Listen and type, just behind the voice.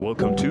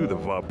Welcome to the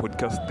VAR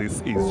podcast. This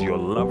is your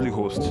lovely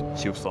host,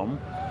 Chief Sam,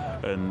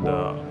 and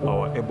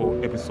our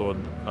episode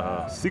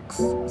 6,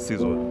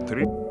 season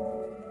 3.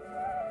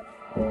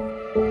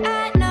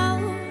 I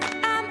know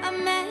I'm a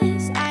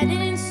mess, I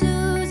didn't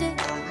choose it.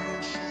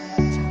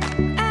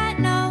 I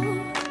know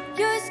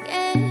you're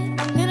scared,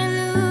 I'm gonna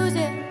lose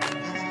it.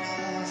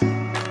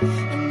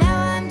 And now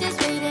I'm just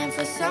waiting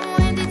for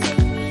someone to take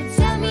me and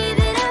tell me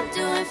that I'm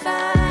doing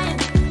fine.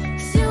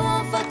 'Cause you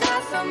won't fuck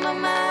off from my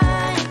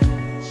mind.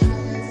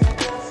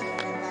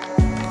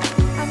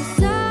 I'm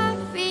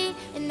sorry,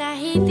 and I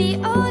hate the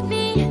old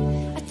me.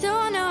 I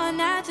don't know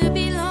how to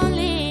be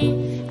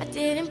lonely. I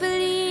didn't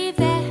believe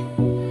that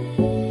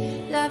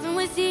loving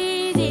was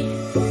easy.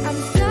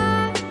 I'm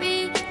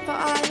sorry for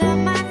all of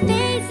my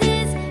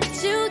phases,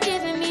 but you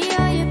giving me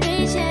all your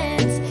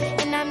patience,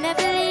 and I'm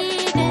never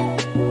leaving.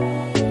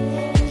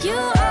 And you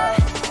are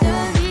the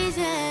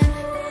reason.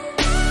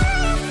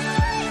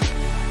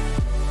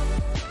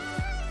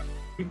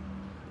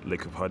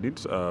 Like you've heard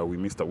it, we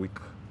missed a week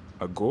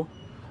ago.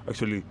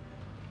 Actually,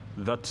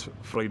 that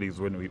Friday is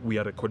when we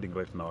are recording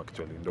right now.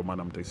 Actually, ndio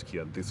maana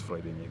mtaisikia this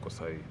Friday yenye iko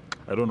sahi.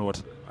 I don't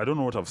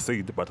know what I've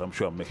said, but I'm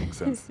sure I'm making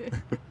sense.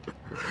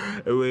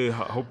 Anyway,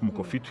 hope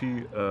mko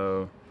fiti.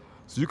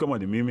 Sijui kama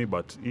ni mimi,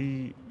 but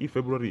hii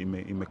February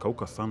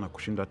imekauka sana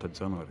kushinda hata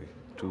January.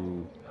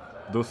 To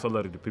those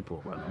salaried people,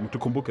 bwana,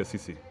 mtukumbuke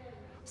sisi.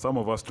 Some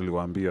of us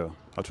tuliwaambia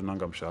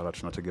hatunanga mshahara,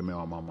 tunategemea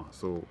wa mama.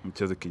 So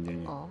mcheze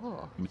kinyinyi.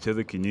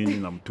 Mcheze kinyinyi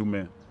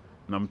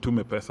na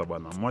mtume pesa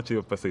bana. Mwache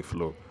hiyo pesa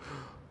iflow.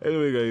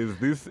 Anyway guys,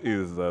 this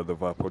is the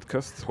VAR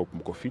podcast. Hope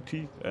mko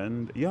fiti.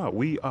 And yeah,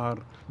 we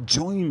are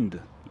joined.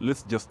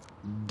 Let's just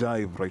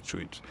dive right to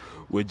it.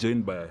 We're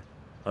joined by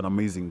an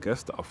amazing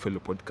guest, a fellow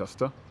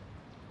podcaster.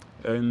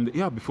 And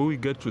yeah, before we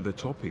get to the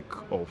topic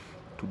of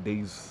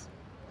today's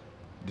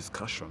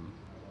discussion,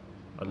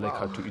 I'd like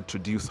her to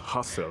introduce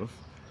herself.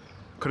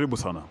 Karibu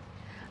sana.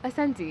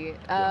 Asante.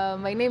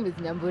 My name is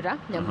Nyambura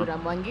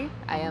Mwangi.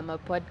 I am a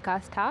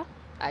podcaster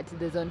at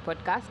The Zone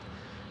Podcast,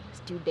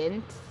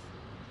 student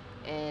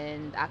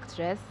and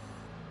actress.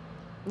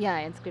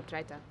 Yeah, and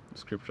scriptwriter.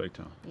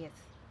 Scriptwriter. Yes.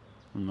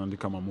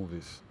 Mnaandika ma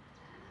movies.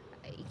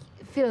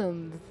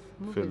 Films.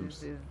 Movies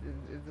Films.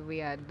 is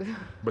weird.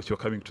 But you're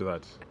coming to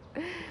that.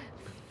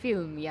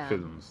 Film, yeah.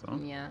 Films, huh?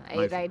 Yeah,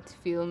 Nice. I write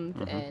films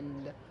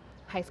and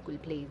high school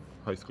plays.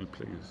 High school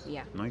plays.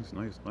 Yeah. Nice.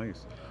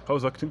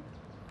 How's acting?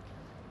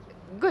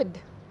 Good,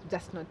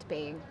 just not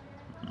paying.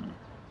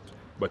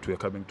 But we're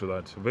coming to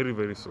that very,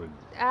 very soon.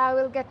 I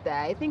will get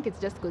there. I think it's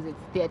just because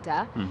it's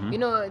theater. You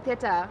know,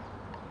 theater,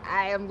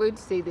 I am going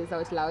to say this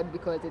out loud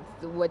because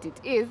it's what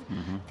it is.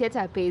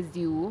 Theater pays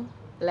you,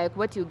 like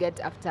what you get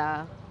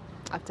after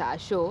a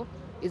show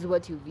is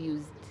what you've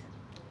used.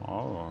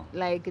 Oh.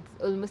 Like it's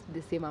almost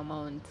the same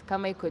amount.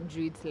 Kama I could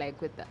do it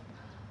like with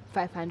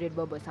 500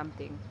 bob or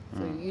something.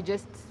 So you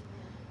just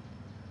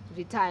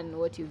return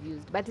what you've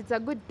used. But it's a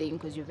good thing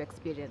because you've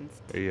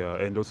experienced. Yeah,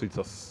 and also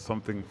it's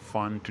something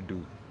fun to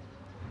do.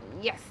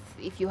 Yes,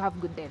 if you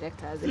have good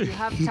directors. If you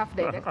have tough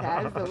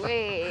directors,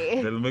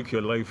 They'll make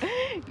your life.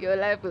 your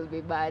life will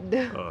be bad.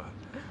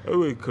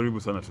 Anyway, karibu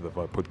sana to the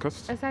VAR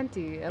podcast.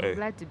 Asante, I'm Hey.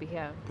 glad to be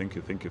here. Thank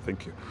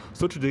you.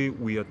 So today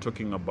we are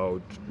talking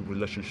about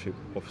relationship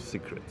of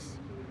secrets.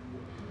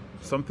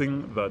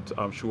 Something that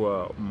I'm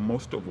sure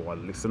most of our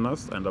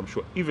listeners, and I'm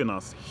sure even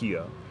us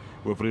here,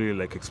 we've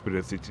really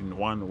experienced it in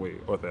one way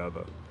or the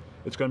other.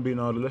 It can be in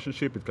our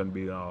relationship, it can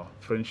be in our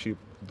friendship,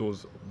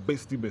 those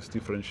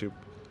bestie friendship,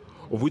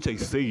 of which I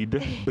said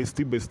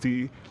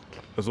bestie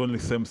is only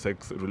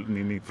same-sex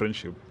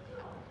friendship.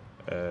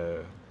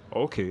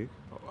 Okay,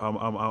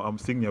 I'm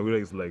seeing Nyambura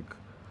is like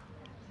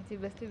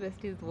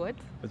Bestie is what?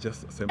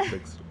 just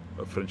same-sex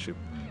friendship.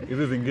 If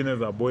the zingine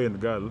is a boy and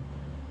girl,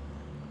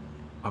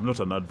 I'm not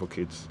an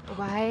advocate.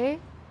 Why?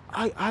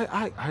 I.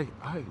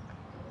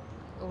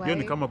 Hiyo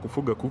ni kama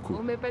kufuga kuku.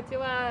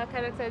 Umepatiwa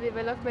character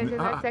development in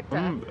that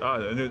sector?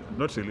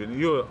 Not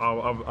really.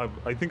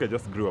 I think I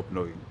just grew up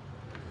knowing.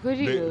 Who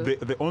do you?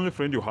 The only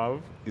friend you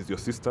have is your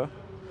sister.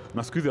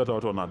 Na siku hizi hata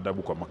watu wana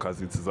adabu kwa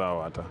cousins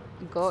zao hata.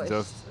 Gosh.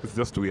 It's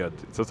just weird.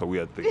 It's just a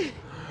weird thing.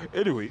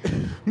 Anyway.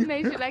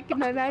 Naishi like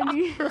na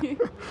nani?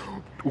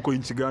 Uko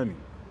inchi gani?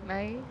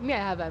 Me, I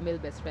have a male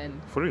best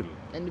friend. For real?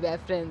 And we are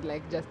friends,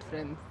 like just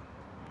friends.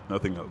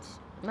 Nothing else.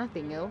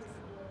 Nothing else.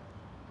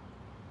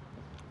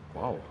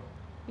 Wow.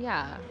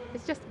 Yeah,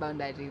 it's just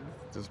boundaries.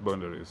 Just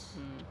boundaries.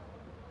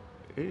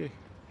 Eh.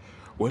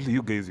 Well,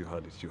 you guys, you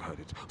had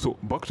it. So,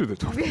 back to the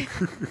topic.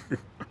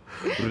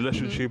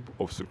 Relationship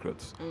of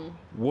secrets.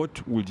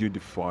 What would you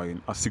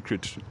define a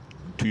secret?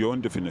 To your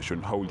own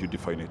definition, how would you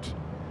define it?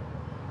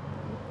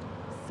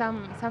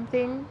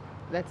 Something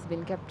that's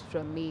been kept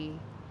from me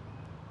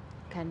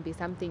can be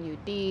something you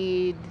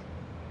did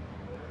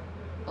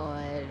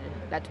or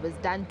that was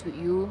done to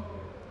you.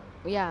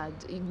 Yeah,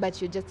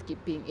 but you're just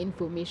keeping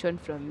information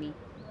from me.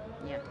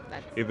 Yeah,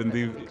 that's a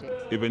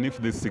secret. Even if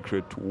this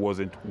secret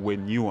wasn't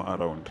when you were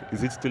around,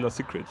 is it still a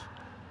secret?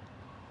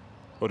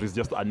 Or is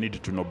just a need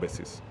to know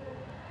basis?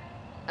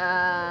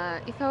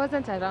 If I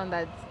wasn't around,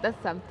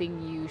 that's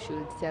something you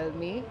should tell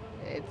me.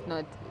 It's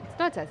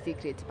not a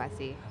secret per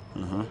se.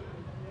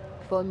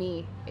 For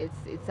me,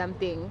 it's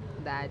something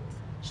that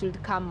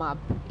should come up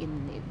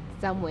in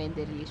somewhere in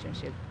the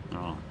relationship.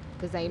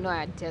 Because I know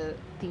I tell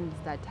things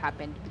that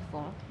happened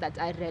before that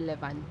are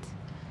relevant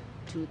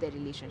to the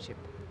relationship.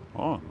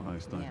 Oh,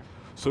 nice. Yeah.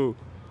 So,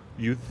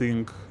 do you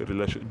think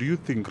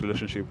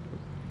relationship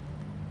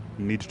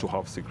need to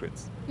have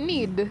secrets?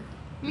 Need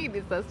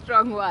is a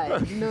strong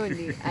word. No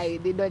need.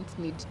 They don't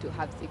need to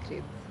have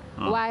secrets.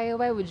 Why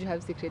would you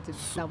have secrets with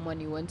someone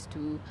you want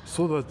to?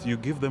 So that you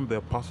give them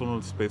their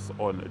personal space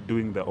on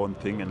doing their own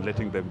thing and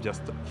letting them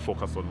just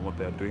focus on what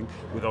they are doing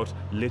without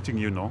letting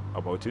you know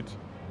about it,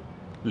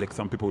 like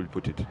some people will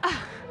put it.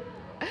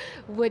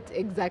 What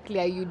exactly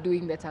are you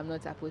doing that I'm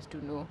not supposed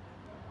to know?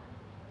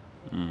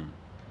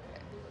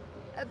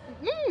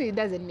 It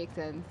doesn't make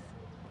sense.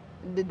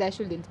 There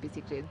shouldn't be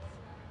secrets.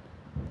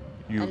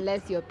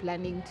 Unless you're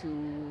planning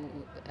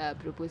to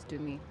propose to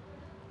me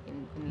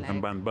in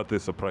life. And birthday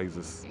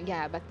surprises.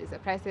 Yeah, birthday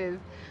surprises,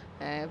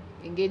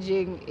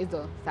 engaging is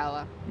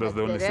sawa. That's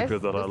the only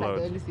secrets that are allowed.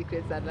 The only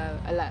secrets that are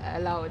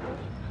allowed.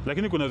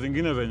 Lakini kuna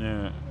zingine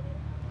zenye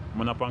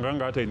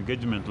mnapanganga hata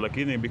engagement,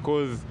 lakini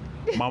because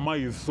mama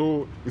is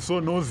so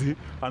nosy,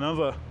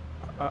 anaanza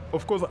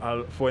of course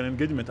for an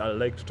engagement I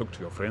like to talk to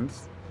your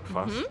friends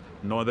first,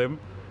 know them.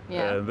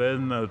 Yeah. And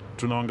then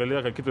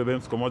tunaangalia kakitu, then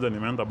siku moja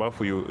nimeenda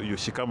bafu, you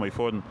shika my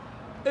phone,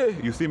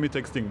 you see me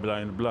texting blah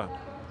and blah.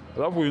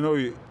 Alafu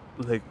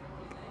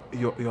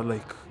you're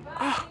like,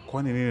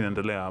 kwani nini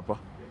inaendelea hapa?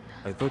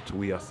 I thought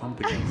we are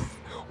something else.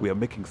 We are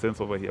making sense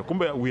over here.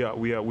 Kumbe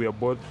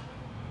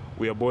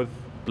we are both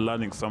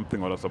planning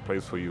something or a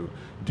surprise for you.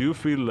 Do you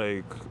feel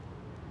like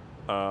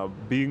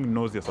being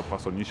nosy as a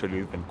person usually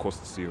even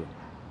costs you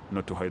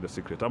not to hide a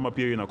secret? Ama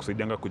pia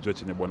inakusaidianga kujua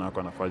chenye bwana wako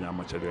anafanya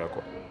ama chali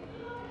yako?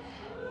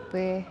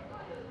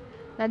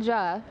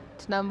 Najua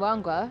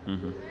tunaambiwanga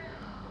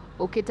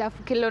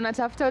kile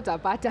unatafuta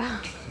utapata.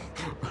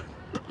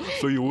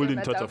 So you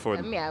wouldn't touch a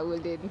phone? Me, I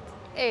wouldn't.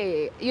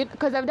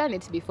 Because I've done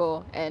it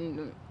before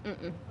and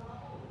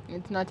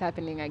it's not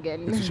happening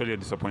again. It's usually a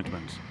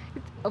disappointment.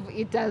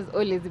 It has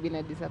always been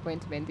a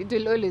disappointment. It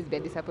will always be a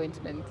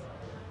disappointment.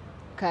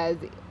 Because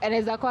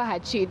anaweza kuwa ha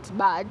cheat,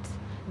 but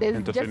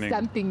there's just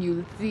something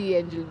you'll see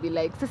and you'll be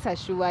like, sasa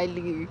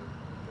surely.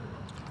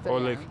 So, or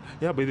like,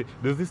 yeah, but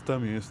there's this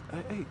time you used,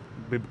 hey,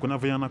 babe, kuna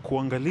vya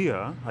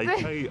anakuangalia,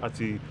 haikai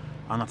ati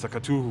anataka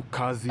tu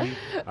kazi,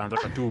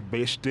 anataka tu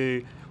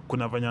beshte,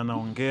 kuna vya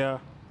anaongea.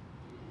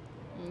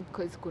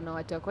 Because kuna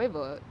watu wako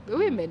hivyo,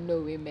 women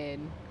know women.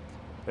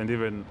 And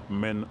even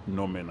men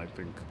know men, I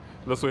think.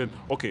 That's when,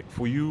 okay,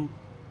 for you,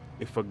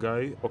 if a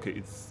guy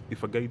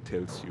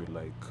tells you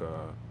like,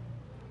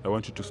 I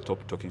want you to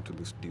stop talking to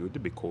this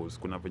dude because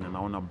kuna venya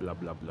naona blah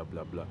blah blah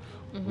blah blah.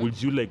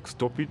 Would you like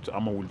stop it, or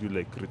would you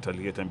like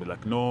retaliate and be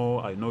like, no,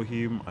 I know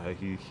him,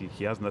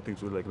 he has nothing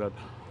to do like that?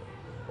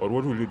 Or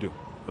what will you do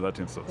for that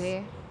instance?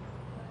 Okay.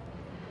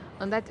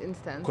 On that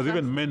instance. Because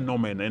even men know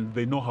men and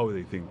they know how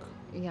they think.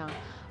 Yeah.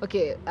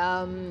 Okay.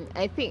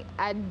 I think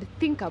I'd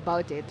think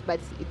about it, but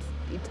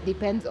it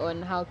depends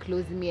on how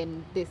close me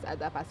and this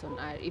other person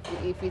are.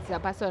 If it's a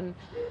person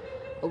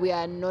we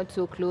are not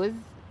so close,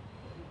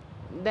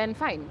 then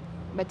fine.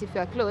 But if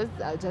you're close,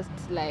 I'll just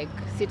like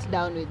sit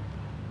down with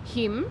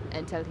him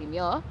and tell him,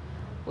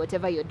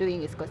 whatever you're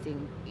doing is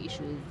causing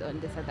issues on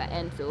this other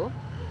end, so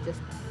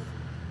just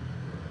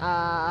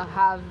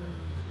have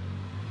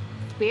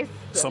space,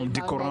 some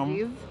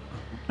decorum.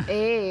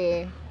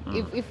 If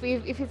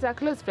it's a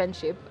close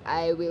friendship,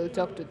 I will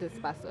talk to this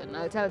person.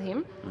 I'll tell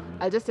him,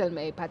 I'll just tell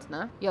my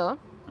partner,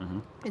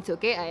 it's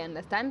okay, I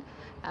understand.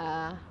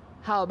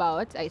 How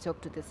about I talk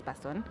to this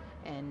person,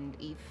 and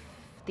if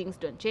things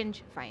don't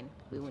change, fine,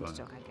 we won't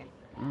talk again.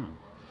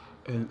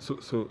 And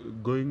so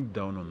going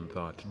down on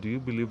that, do you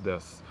believe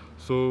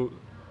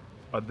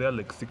are there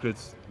like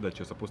secrets that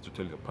you're supposed to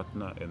tell your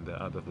partner and there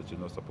are others that you're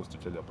not supposed to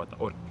tell your partner,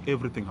 or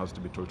everything has to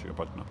be told to your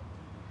partner?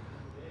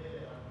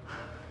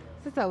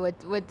 Sasa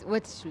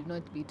what should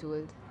not be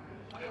told?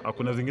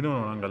 Kuna zingine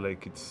unaonanga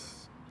like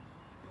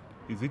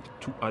is it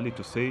too early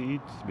to say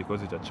it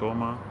because it's a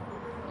trauma?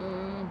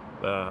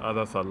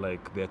 Others are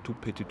like they're too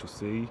petty to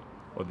say,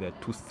 or they're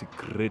too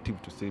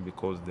secretive to say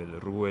because they'll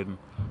ruin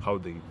how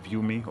they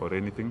view me or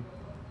anything.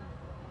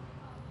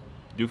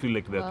 Do you feel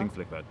like there are things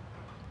like that?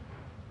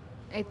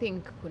 I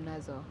think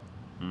kunazo.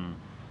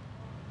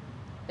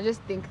 I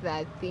just think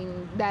that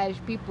there are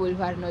people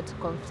who are not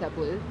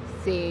comfortable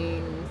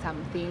saying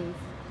some things,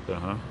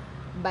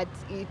 but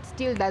it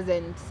still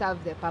doesn't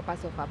serve the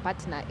purpose of a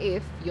partner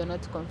if you're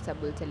not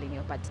comfortable telling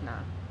your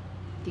partner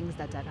things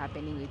that are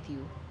happening with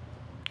you.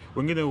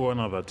 Wengine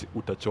huona that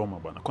utachoma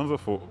bana. Kwanza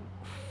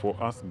for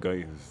us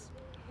guys,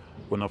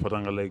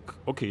 unapatanga like,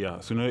 okay, yeah,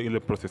 so ile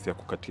process ya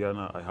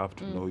kukatiana, I have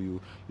to know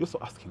you. You're also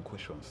asking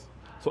questions.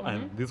 So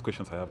these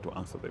questions I have to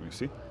answer them, you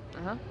see?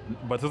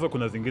 But sasa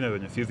kuna zingine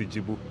zenye siwezi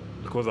jibu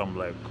because I'm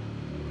like,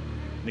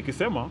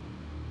 nikisema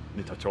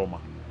nitachoma,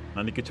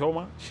 na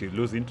nikichoma she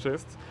lose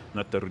interest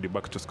na tutarudi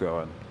back to square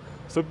one.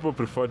 some people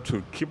prefer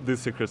to keep these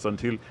secrets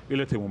until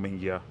ile time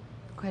umeingia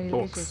Kwa box.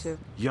 relationship.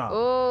 Yeah.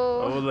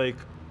 Oh. I was like,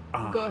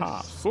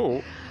 Gosh.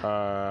 So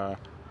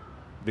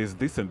there's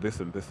this and this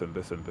and this and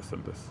this and this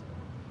and this.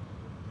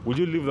 Would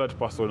you leave that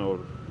person, or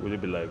would you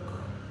be like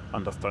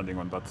understanding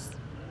on that?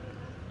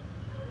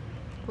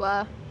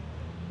 Well,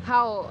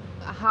 how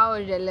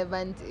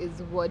relevant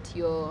is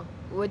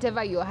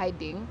whatever you're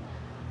hiding?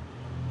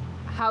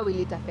 How will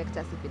it affect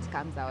us if it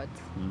comes out?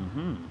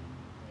 Mm-hmm.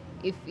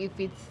 If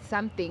it's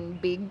something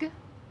big,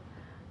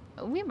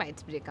 we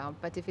might break up.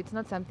 But if it's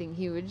not something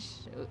huge,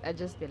 I'd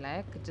just be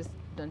like, just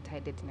don't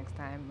hide it next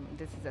time.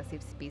 This is a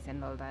safe space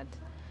and all that.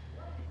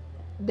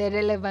 The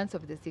relevance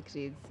of the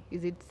secrets,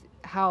 is it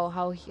how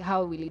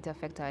will it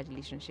affect our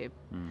relationship?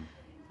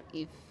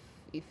 If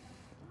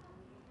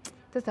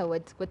that's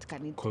what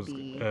can it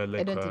be? I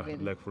don't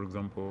even, like for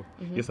example,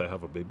 yes, I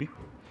have a baby,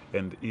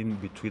 and in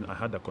between I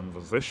had a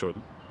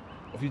conversation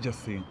of you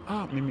just saying,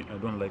 maybe I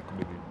don't like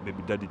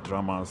baby daddy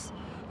dramas.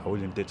 I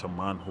wouldn't date a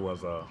man who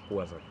has a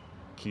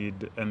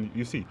kid, and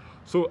you see,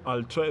 so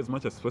I'll try as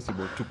much as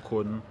possible to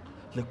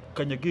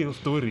kanyage your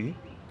story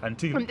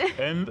until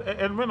and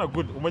men are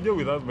good. Imagine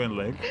with husband,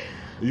 like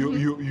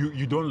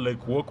you don't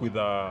like work with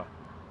a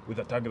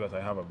tag that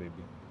I have a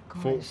baby.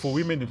 For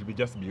women it will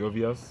just be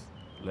obvious,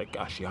 like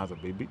she has a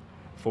baby.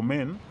 For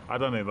men, I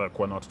don't know, like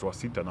one out to a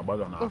seat and about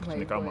an act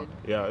ni kama.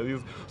 Yeah, it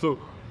is. So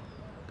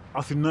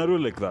a scenario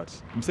like that,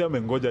 msee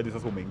amengoja hadi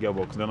sasa umeingia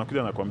box na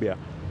anakuja anakuambia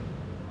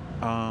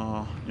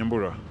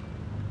Nyambura,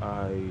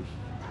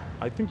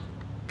 I think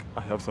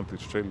I have something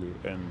to tell you,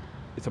 and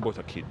it's about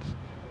a kid.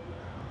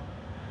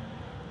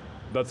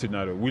 That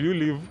scenario, will you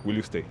leave? Will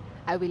you stay?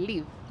 I will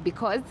leave,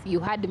 because you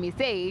heard me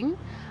saying,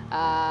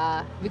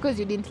 because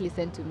you didn't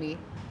listen to me.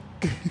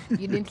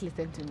 You didn't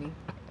listen to me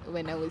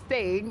when I was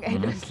saying I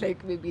don't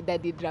like baby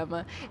daddy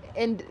drama.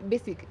 And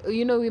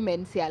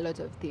women say a lot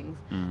of things.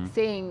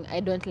 Saying I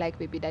don't like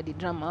baby daddy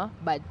drama,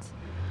 but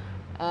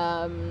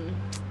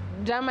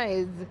drama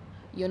is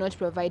you're not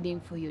providing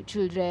for your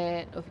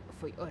children or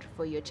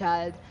for your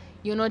child.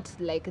 You're not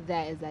like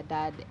there as a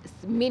dad,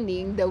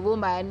 meaning the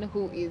woman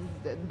who is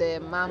the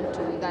mom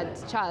to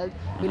that child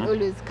will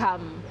always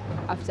come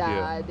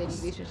after the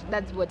relationship.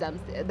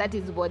 That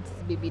is what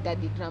baby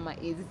daddy drama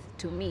is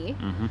to me.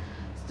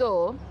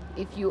 So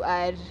if you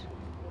are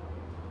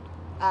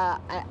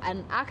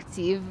an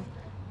active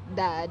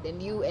dad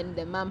and you and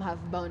the mom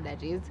have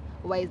boundaries,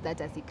 why is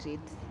that a secret?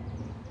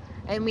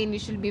 I mean, you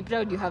should be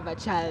proud you have a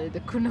child.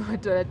 Kuna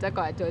watu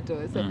wanataka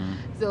watoto.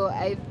 So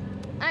I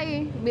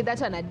with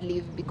that one I'd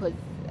leave, because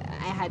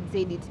I had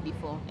said it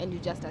before and you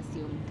just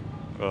assumed.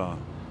 Yeah.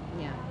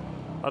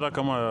 Hata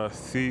kama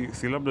si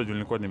labda juu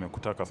nilikuwa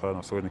nimekutaka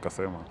sana, so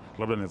nikasema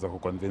labda naweza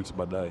kuconvince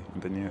baadaye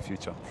in the near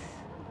future.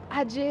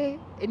 Ajay,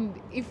 and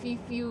if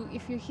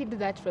you hid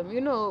that from,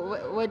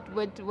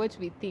 what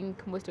we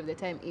think most of the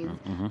time is,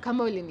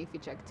 kama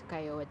ulinificha kitu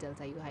kayo, what else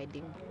are you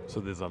hiding?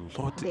 So there's a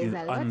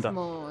lot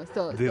more.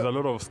 So there's a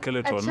lot of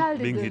skeleton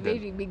being hidden. A child is a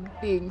very big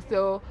thing.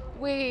 So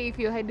if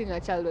you're hiding a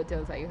child, what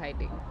else are you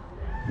hiding?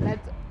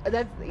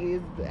 That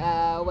is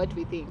what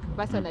we think.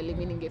 Personally,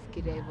 meaning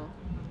ngefikiria hivyo.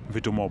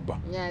 Vitu moba.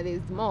 Yeah,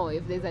 there's more.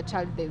 If there's a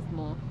child, there's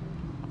more.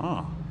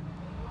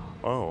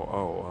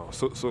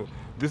 So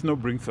this now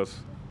brings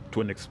us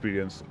to an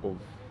experience of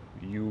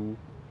you.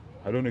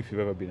 I don't know if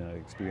you've ever been in an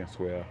experience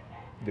where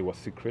there were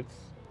secrets.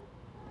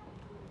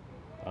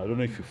 I don't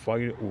know if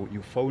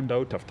you found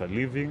out after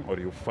leaving, or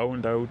you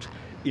found out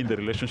in the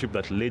relationship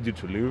that led you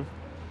to leave.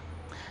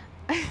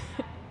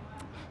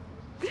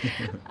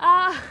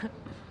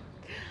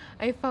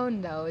 I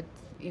found out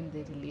in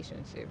the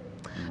relationship.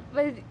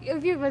 But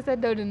if you ever sat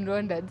down in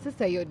Rwanda,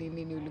 sasa hiyo ni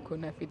nini ulikuwa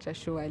unaficha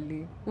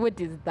surely? What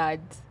is that?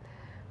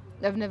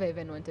 I've never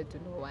even wanted to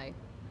know why.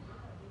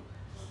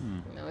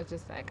 I was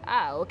just like,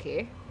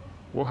 okay.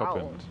 What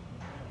happened?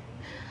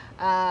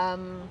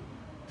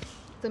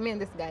 So me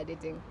and this guy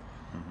dating.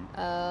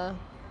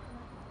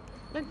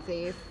 Let's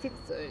say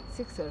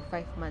 6 or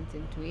 5 months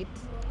into it.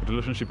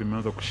 Relationship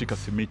imeanza kushika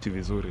simiti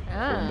vizuri.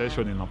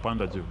 Foundation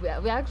inapanda juu.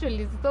 We're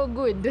actually so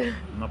good.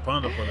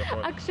 Inapanda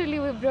pole. Actually,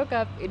 we broke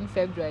up in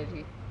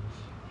February.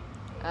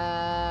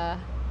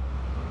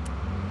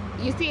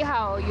 You see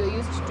how you're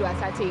used to a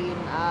certain,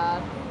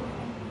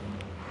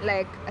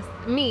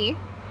 me,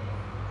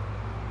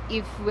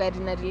 if we're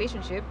in a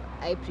relationship,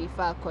 I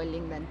prefer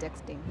calling than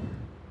texting.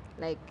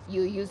 Like,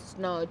 you're used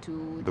now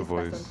to the this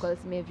voice. person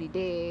calls me every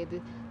day.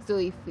 So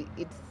if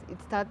it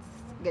starts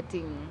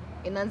getting,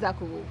 inaanza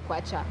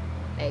kuacha.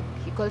 Like,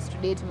 he calls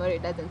today, tomorrow he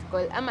doesn't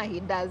call. Ama he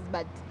does,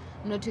 but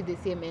not with the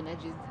same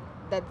energies.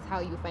 That's how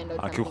you find out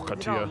something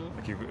is wrong.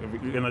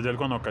 Energy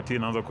alikuwa anakatia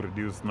inaanza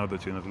kureduce now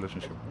that you're in a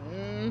relationship.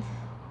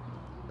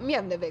 Me,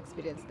 I've never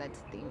experienced that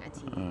thing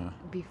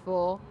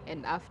before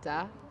and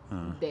after.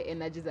 The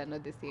energies are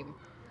not the same.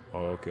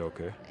 Oh,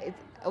 okay.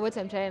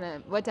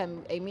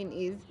 I mean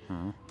is,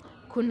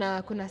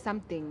 kuna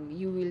something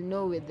you will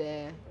know with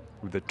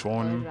the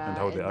tone and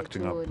how they're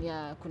acting up.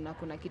 Yeah,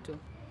 kuna kitu.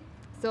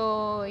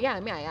 So I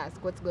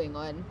ask what's going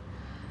on.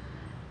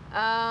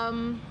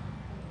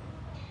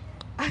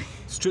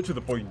 Straight to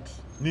the point.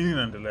 Nini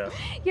naendelea?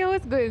 Yeah,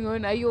 what's going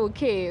on? Are you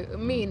okay?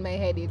 Me in my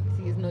head,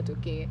 he's not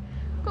okay.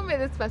 Come here,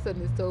 this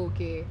person is so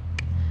okay.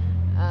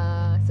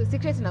 So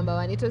secret number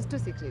one, it was 2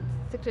 secrets.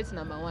 Secret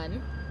number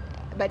one,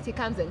 but he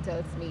comes and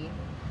tells me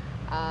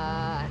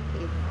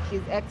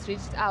his ex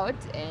reached out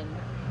and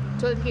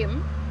told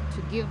him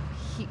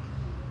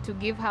to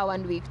give her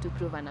 1 week to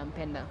prove an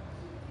ampenda.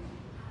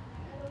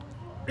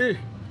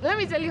 Let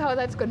me tell you how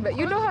that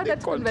you know how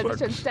that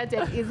conversation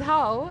started is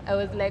how I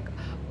was like,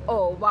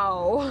 oh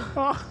wow.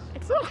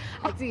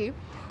 I see,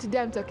 today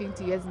I'm talking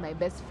to you as my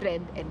best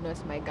friend and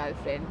not my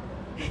girlfriend.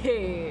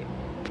 Hey,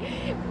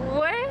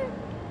 what?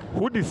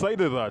 Who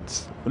decided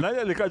that? Nani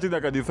alikaa chini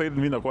akadecide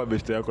mimi nakuwa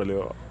best yako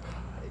leo?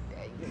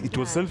 It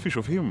was selfish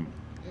of him.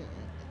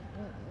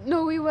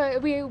 No, we were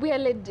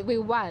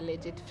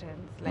legit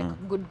friends,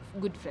 like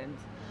good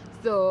friends.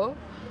 So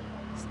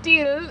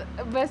still,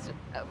 but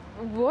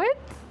what?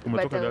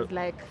 But I was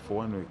like for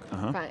 1 week.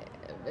 Fine.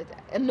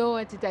 But,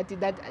 no,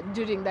 that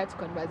during that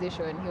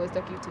conversation, he was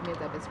talking to me as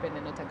a best friend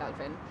and not a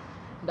girlfriend.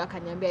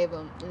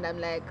 And I'm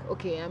like,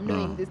 okay, I'm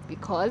knowing this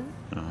because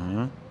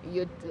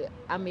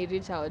I may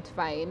reach out,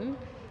 fine.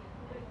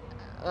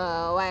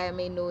 Why am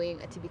I knowing?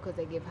 Because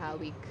I gave her a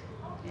week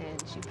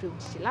and she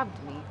proved she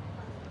loved me.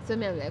 So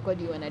me, I'm like, what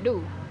do you want to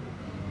do?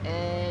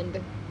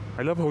 And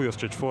I love how you're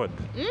straightforward.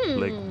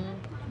 Like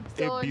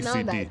so A, B,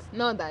 C, D.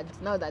 Now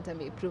that I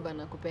may prove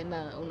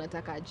anakupenda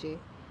unataka aje.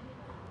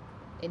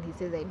 And he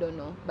says, I don't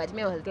know. But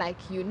me, I was like,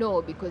 you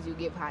know, because you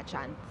gave her a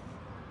chance.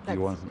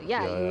 You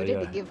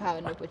already gave her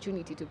an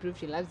opportunity to prove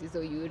she loves you, so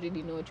you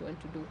already know what you want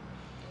to do.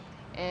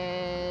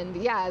 And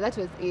yeah, that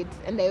was it.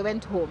 And I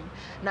went home.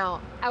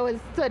 Now, I was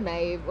so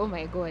naive. Oh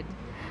my God.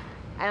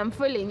 I am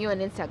following you on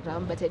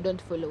Instagram, but I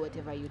don't follow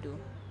whatever you do.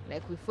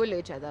 Like, we follow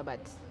each other, but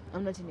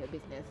I'm not in your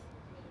business.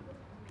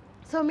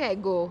 So I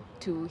go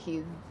to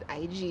his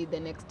IG the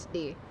next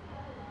day.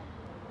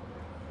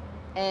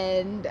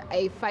 And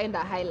I find a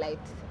highlight,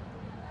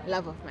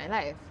 love of my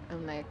life.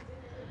 I'm like,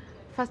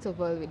 first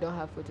of all, we don't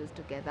have photos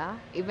together.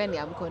 Even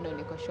ya mkono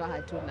niko sure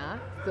hatuna.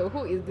 So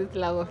who is this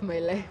love of my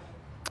life?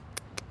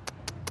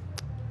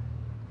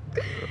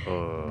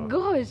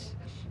 Gosh.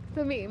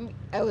 So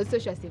I was so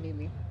sure si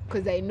mimi.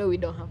 Because I know we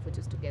don't have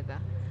photos together.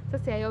 So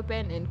I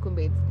open and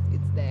kumbe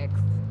it's the ex.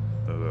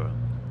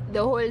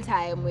 The whole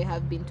time we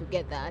have been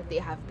together, they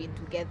have been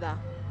together.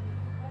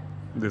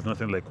 There's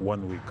nothing like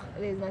 1 week.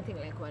 There's nothing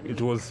like 1 week.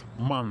 It was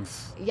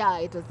months. Yeah,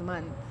 it was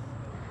months.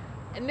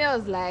 And I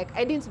was like,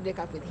 I didn't break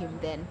up with him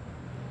then.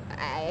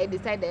 I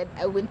decided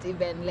I wouldn't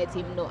even let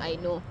him know I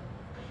know.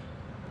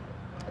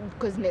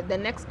 Because the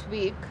next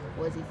week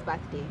was his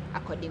birthday,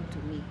 according to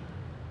me.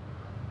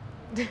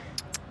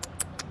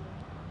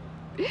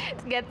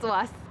 It gets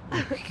worse.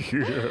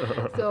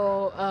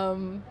 So,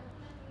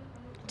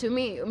 to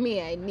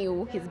me, I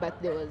knew his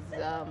birthday was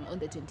on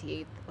the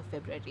 28th of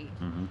February.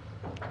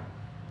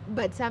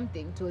 But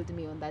something told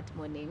me on that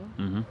morning,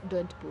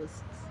 don't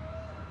post.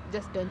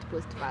 Just don't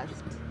post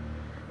first.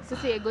 So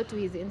I go to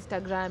his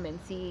Instagram and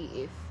see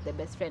if the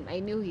best friend, I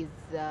knew his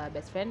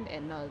best friend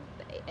and now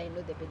I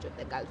know the page of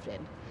the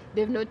girlfriend.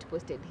 They've not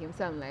posted him.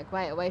 So I'm like,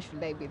 why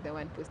should I be the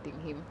one posting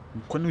him?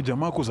 Kwani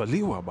jamaa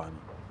kuzaliwa bana?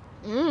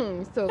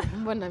 So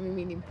mbona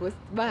mimi ni post.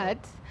 But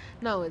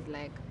now I was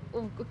like,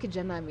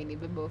 ukijana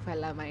amenibeba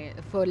ufala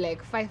for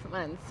like 5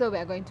 months. So we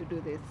are going to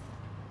do this.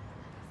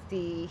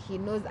 See, he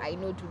knows I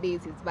know today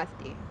is his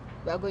birthday.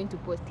 We are going to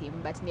post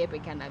him, but niye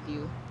peke ana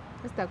view.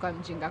 Sitakuwa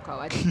mjinga kwa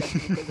watu just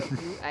because of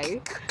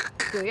you.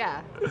 So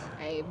yeah,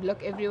 I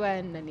block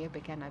everyone na niye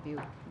peke ana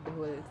view the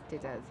whole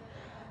status.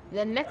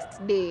 The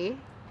next day,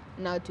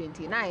 now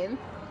 29th,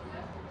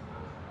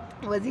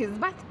 was his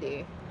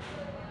birthday.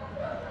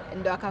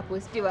 And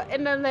akapostiwa.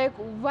 And I'm like,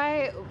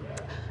 why?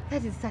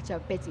 That is such a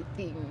petty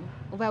thing.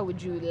 Why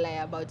would you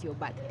lie about your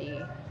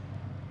birthday?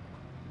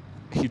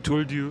 He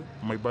told you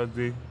my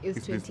birthday is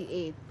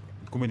 28th.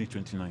 Kumbe ni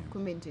 29.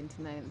 Kumbe ni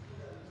 29.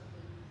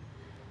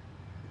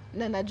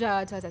 Na najua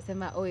watu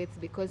watasema, oh, it's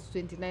because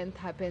 29th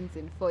happens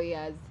in 4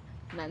 years.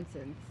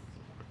 Nonsense.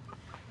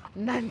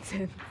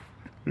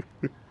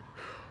 I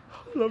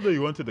love that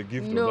you wanted a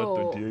gift on that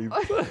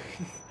 28th.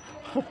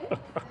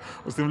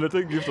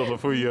 Usimlete gift after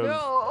 4 years.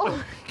 No.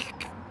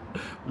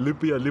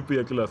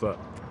 Lipia kila saa.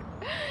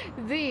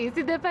 See,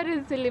 the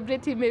parents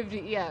celebrate him every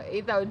year,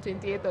 either on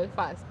 28th or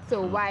 1st.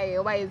 So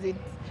why is it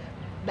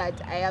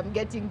that I am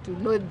getting to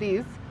know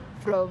this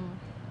from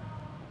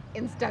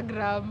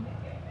Instagram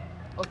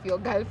of your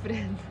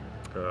girlfriend?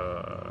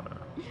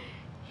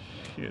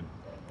 Shit.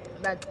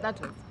 That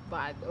was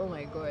bad. Oh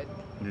my God.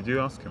 Did you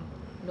ask him?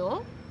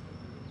 No.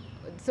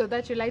 So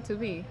that you lied to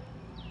me.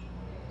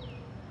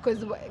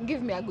 Because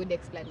give me a good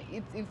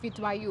explanation. If it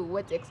were you,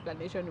 what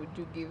explanation would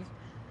you give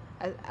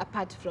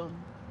apart from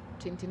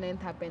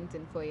 29th happens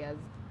in 4 years?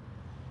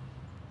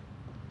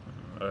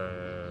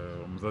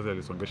 Mzazi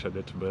alisongesha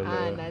date mbele.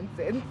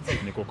 Nonsense.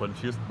 Niko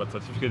confused, but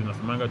certificate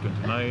inasemanga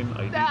 29,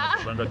 ID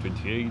inasemanga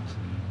 28.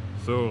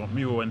 So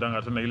mi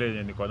huendanga tena ile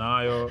yenye niko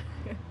nayo.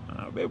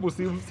 Bebu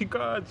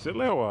usikach,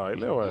 elewa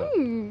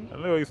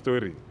hii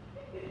story.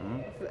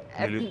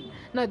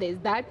 No, there's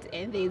that,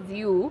 and there's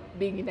you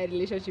being in a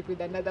relationship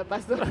with another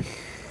person.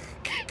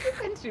 You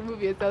can't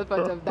remove yourself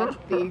out of that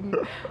thing.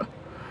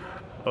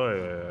 Oh,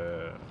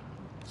 yeah.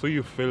 So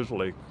you felt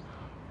like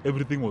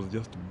everything was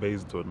just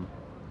based on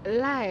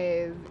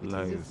Lies.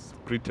 lies,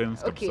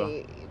 pretense.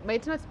 Okay,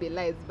 might not be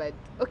lies, but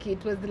okay,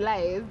 it was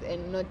lies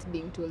and not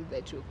being told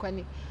the truth.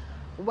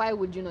 Why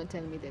would you not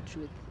tell me the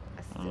truth?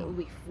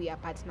 If we are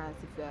partners,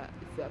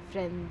 if we are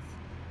friends,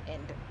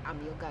 and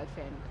I'm your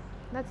girlfriend,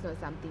 that's not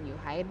something you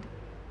hide.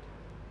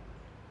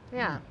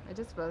 Yeah, I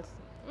just felt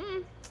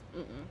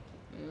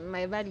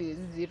my value is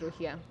 0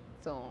 here,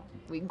 so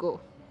we go.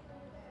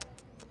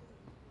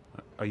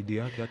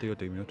 Idea yake hata hiyo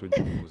time yote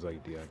unaguza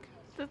idea yake.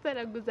 Sasa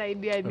naguza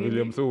idea nini?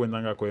 Vile msee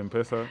uendanga kwa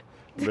M-Pesa,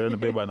 then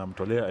beba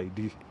anamtolea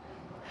ID.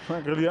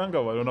 Angalianga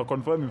wale una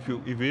confirm if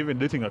you're even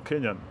dating a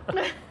Kenyan.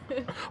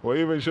 Or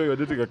even sure you're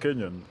dating a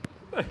Kenyan.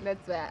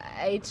 That's why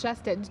I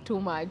trusted too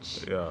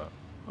much. Yeah.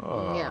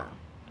 Yeah.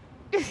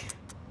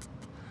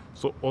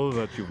 So all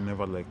that you've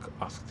never like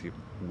asked him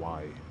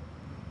why?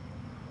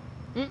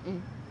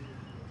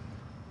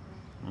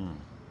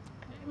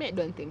 I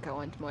don't think I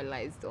want more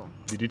lies though.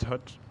 Did it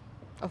hurt?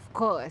 Of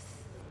course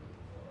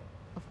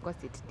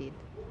it did.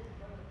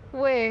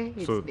 Where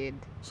it did.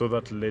 So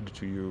that led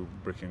to you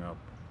breaking up.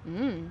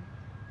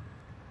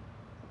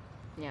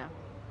 Yeah.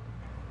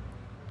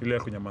 Ile ya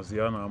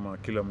kunyamaziana ama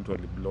kila mtu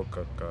aliblock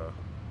aka.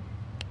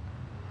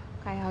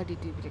 Kai, how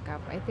did we break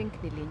up? I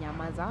think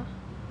nilinyamaza.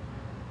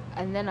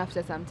 And then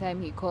after some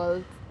time he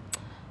called.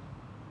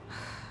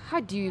 How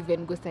do you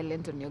even go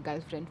silent on your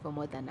girlfriend for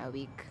more than a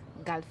week?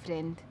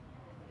 Girlfriend,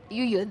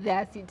 you're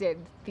there seated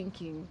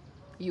thinking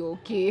you're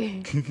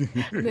okay.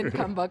 Then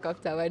come back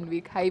after 1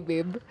 week. Hi,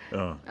 babe.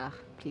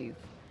 Please.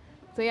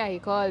 So yeah, he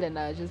called and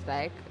I was just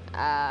like,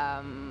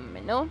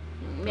 no,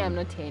 me, I'm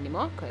not here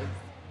anymore because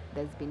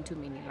there's been too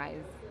many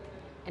lies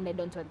and I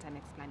don't want an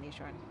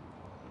explanation.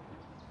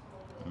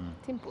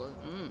 Simple.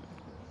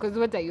 Because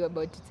what are you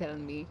about to tell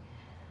me?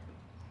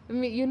 I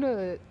mean, you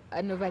know,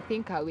 an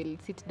overthinker will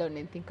sit down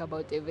and think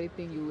about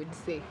everything you would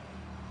say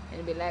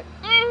and be like,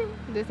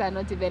 these are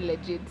not even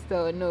legit,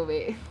 so no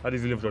way. Hadi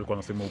zile vitu alikuwa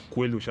anasema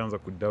ukweli ushaanza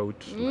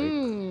kudoubt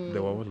like they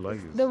were all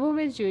lies.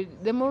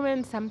 The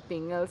moment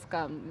something else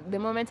comes, the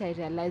moment I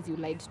realize you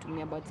lied to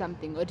me about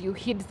something or you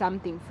hid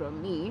something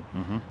from me,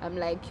 I'm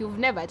like, you've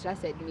never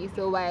trusted me,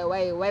 so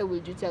why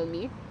would you tell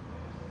me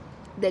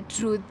the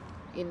truth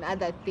in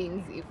other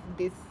things if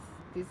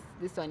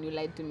this one you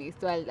lied to me?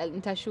 So I'll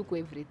ntashuku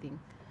everything.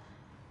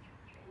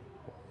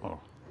 Oh.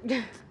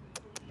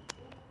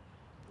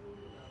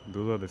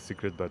 Those are the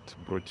secrets that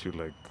brought you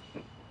like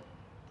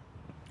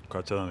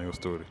kachana na your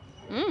story.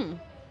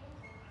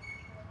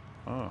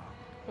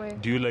 Where?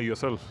 Do you lie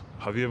yourself?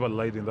 Have you ever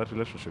lied in that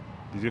relationship?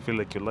 Did you feel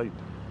like you lied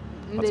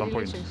In at the some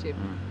relationship?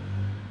 point?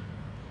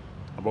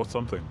 About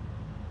something?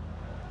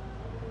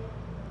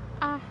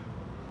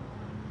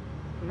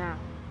 Nah.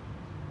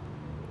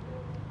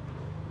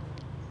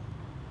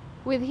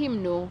 With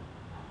him, no.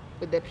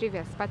 With the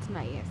previous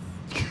partner, yes.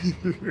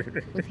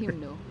 With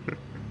him, no.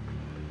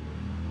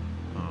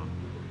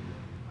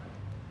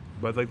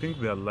 But I think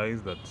there are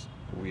lies that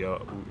we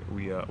are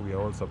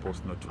all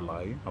supposed not to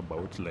lie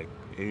about, like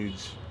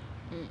age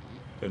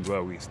and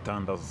where we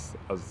stand as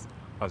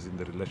in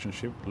the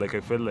relationship. Like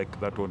I felt like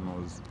that one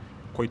was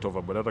quite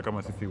over. But hata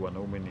kama sisi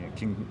wanaume ni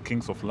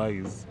kings of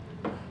lies,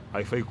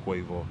 haifai kuwa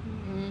hivyo.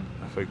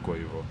 Haifai kuwa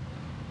hivyo.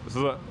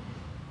 So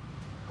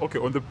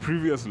okay, on the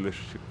previous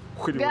relationship,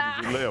 what did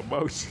you lie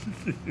about?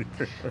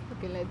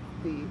 Okay, let's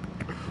see.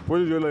 What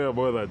did you lie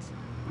about that?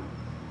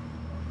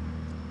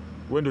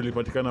 When did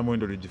ulipatikana ama when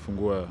did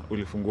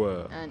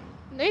ulifungua?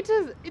 No, it's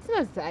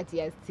not that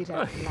a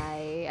serious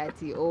lie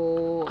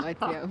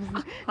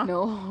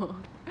no.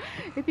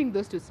 I think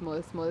those two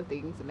small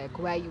things, like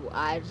where you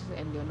are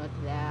and you're not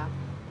there,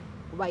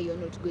 why you're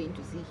not going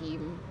to see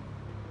him.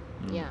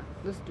 Yeah,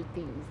 those two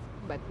things,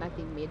 but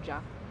nothing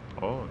major.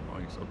 Oh,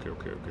 nice.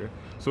 Okay.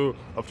 So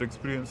after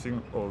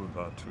experiencing all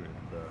that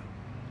with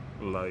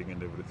lying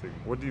and everything,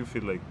 what do you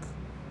feel like?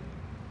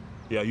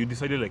 Yeah, you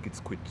decided like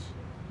it's quit.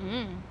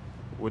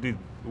 What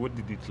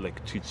did it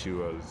like teach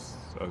you as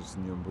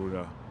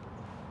Nyambura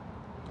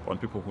on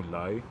people who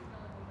lie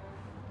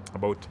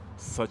about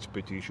such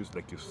petty issues,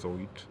 like you saw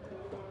it?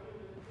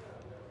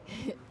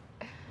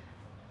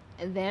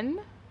 And then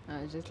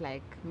I was just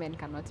like, men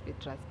cannot be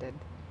trusted.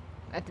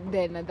 At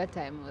that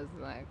time I was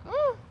like,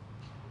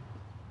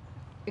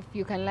 if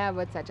you can lie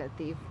about such a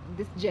thief,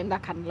 this gender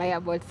can lie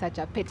about such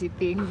a petty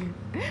thing.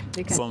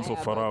 They can Sons lie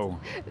of about- Pharaoh.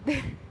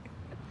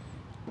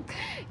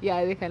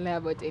 Yeah, they can lie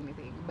about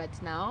anything.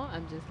 But now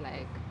I'm just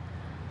like,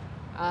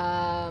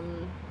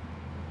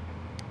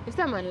 if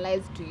someone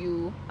lies to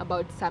you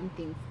about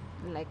something,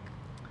 like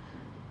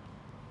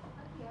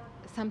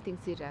something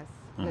serious,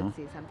 let's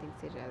say something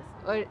serious,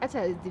 or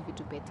actually it's difficult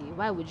to petty,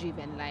 why would you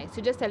even lie?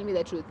 So just tell me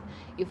the truth.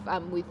 If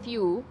I'm with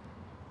you,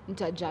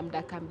 nitajam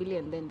dakambili,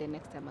 and then the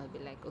next time I'll be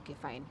like, okay,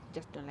 fine,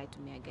 just don't lie to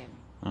me again.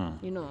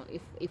 You know,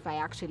 if I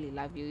actually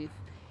love you,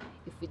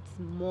 if it's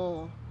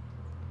more,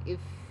 if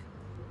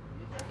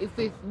if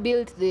we've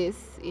built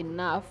this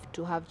enough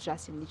to have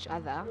trust in each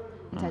other,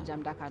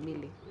 mtajamda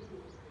kamili.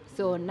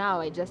 So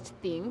now I just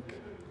think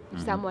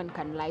if someone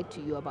can lie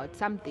to you about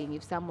something,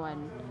 if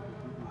someone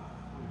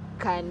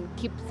can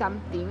keep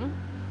something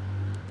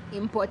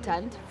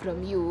important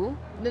from you,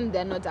 then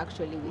they're not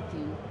actually with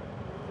you.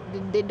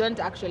 They don't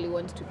actually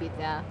want to be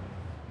there.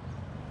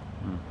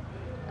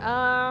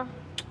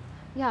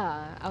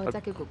 Yeah,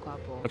 hawataki kuko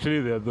hapo.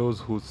 Actually, there are those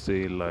who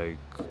say like,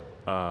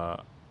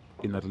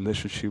 in a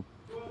relationship,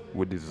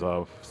 we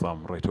deserve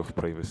some right of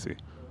privacy.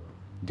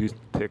 Do you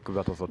take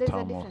that as a There's a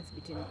term? difference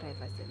between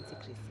privacy and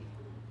secrecy.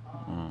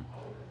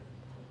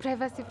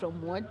 Privacy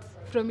from what?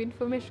 From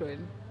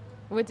information.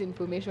 What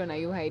information are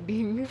you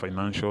hiding?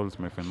 Financials,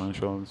 my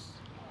financials,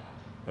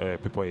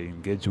 people I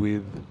engage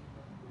with.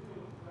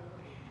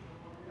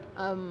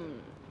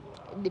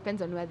 It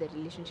depends on where the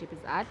relationship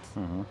is at.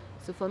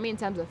 So for me, in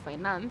terms of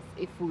finance,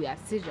 if we are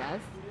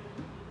serious,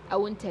 I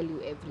won't tell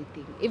you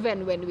everything.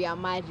 Even when we are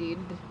married,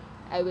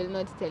 I will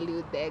not tell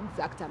you the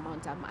exact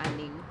amount I'm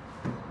earning,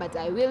 but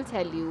I will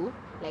tell you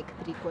like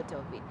 3/4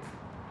 of it.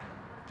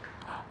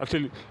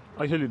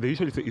 Actually, they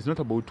usually say it's not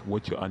about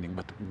what you're earning,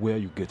 but where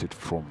you get it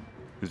from.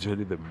 It's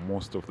usually the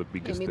most of the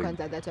biggest Me thing.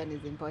 kwanza, that one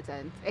is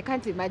important. I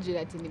can't imagine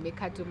that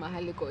nimekaa tu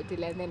mahali kwa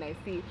hotel and then I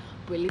see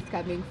police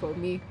coming for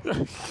me.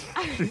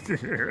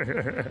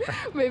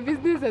 My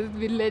business has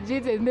been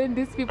legit and then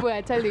these people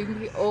are telling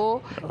me,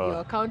 oh,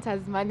 your account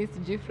has money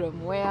sijui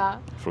from where.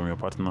 From your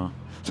partner.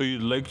 So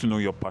you'd like to know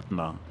your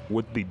partner,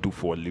 what they do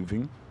for a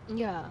living,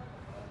 Yeah.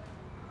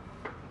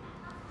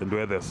 and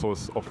where their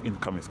source of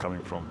income is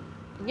coming from.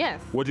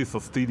 Yes. What is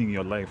sustaining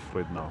your life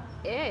right now?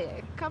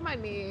 Kama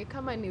ni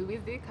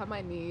wizi,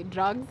 kama ni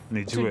drugs,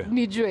 Nijue.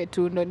 nijue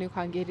tu ndo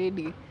nikwange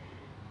ready.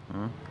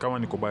 Kama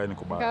ni kubaya ni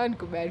kubaya.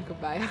 Kama ni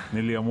kubaya.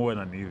 Niliamua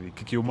na ni hivi.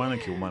 Kikiumana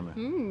kiumana.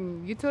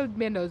 You told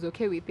me and I was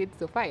okay with it,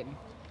 so fine.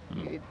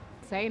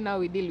 Sai now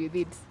we deal with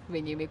it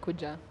venye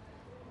imekuja.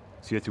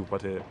 Si eti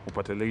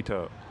upate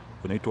later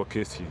unaitwa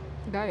kesi.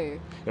 Guy.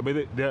 Yeah, but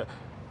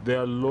there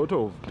are a lot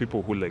of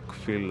people who like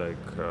feel like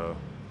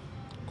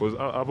because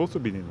I've also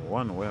been in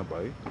one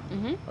whereby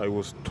I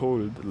was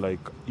told like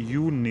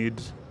you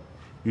need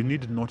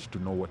not to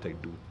know what I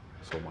do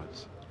so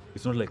much.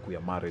 It's not like we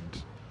are married.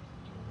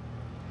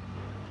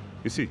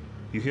 You see,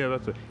 you hear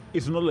that?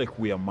 It's not like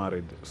we are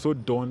married. So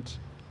don't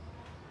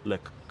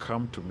like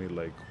come to me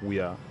like we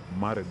are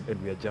married and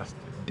we are just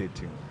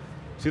dating.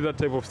 See that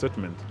type of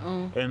statement?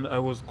 And I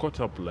was caught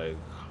up like,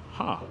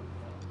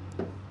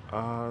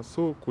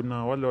 so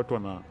kuna wale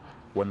watu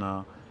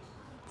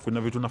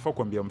kuna vitu nafaa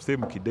kuambia msee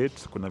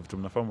mkidate, kuna vitu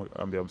mnafaa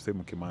kuambia msee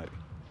mkimari.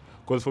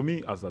 Because for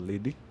me as a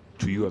lady,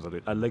 to you as a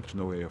lady, I like to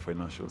know where your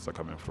financials are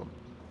coming from.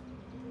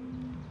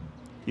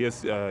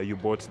 Yes, you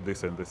bought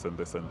this and this and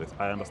this and this.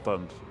 I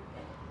understand.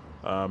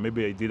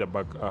 Maybe I did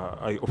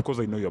of course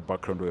I know your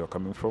background, where you're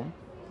coming from.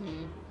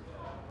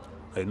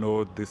 I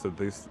know this and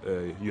this.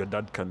 Your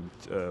dad can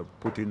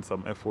put in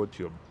some effort,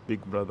 your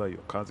big brother,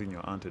 your cousin,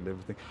 your aunt and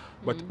everything.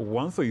 But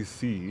once I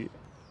see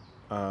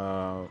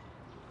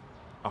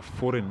a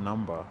foreign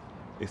number,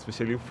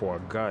 especially for a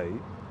guy,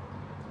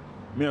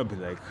 me I'll be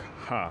like,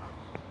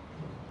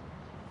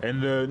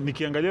 And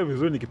nikiangalia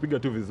vizuri, nikipiga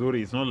tu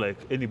vizuri, it's not like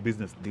any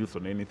business deals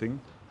on anything.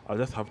 I'll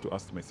just have to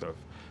ask myself.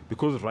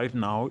 Because right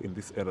now, in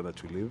this era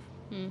that we live,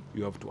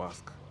 you have to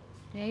ask.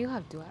 Yeah, you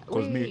have to.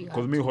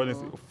 Because me,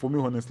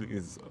 honestly,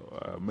 is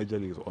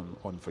majorly is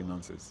on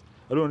finances.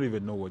 I don't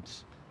even know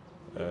what.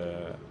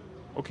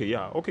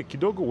 Okay,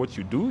 kidogo, what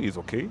you do is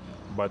okay,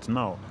 but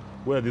now,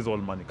 where is all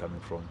money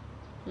coming from?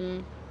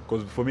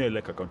 Because for me, I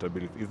like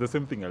accountability. It's the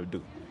same thing I'll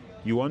do.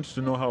 You want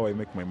to know how I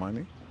make my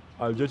money?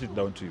 I'll jot it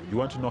down to you. You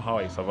want to know how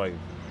I survive?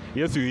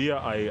 Yes, you hear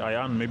I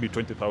earn maybe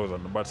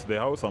 20,000, but the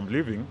house I'm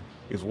living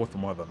is worth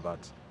more than that.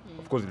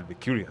 Of course, you'll be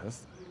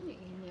curious.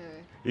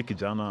 Hii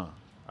kijana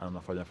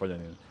anafanya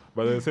nini?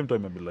 But at the same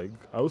time, I'll be like,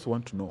 I also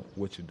want to know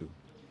what you do.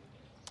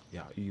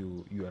 Yeah,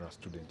 you are a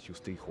student, you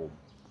stay home.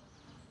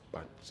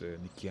 But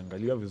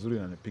nikiangalia vizuri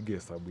na nipige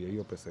hesabu ya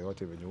hiyo pesa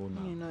yote venye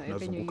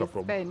unazunguka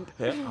problem.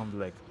 I'm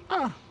like,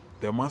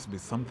 there must be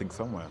something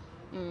somewhere.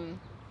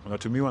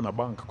 Unatumiwa na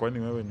bank, kwani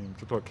wewe ni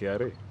mtoto wa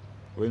KRA?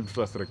 Wewe ni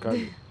mtoto wa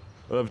serikali?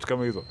 Wala vitu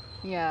kama hizo.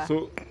 Yeah.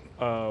 So,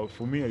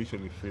 for me, I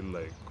usually feel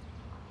like,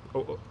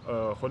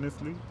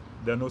 honestly,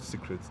 there are no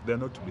secrets. There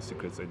are not to be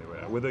secrets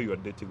anywhere. Whether you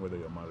are dating, whether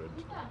you are married,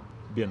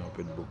 be an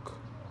open book.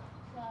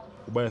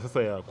 Ubaya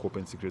sasa ya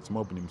open secrets,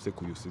 mob ni mse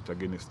use it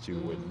against you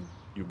when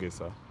you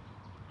guys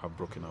have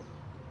broken up.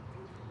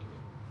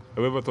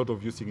 Have you ever thought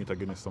of using it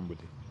against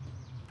somebody?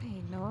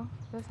 Hey, no,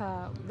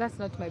 that's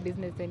not my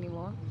business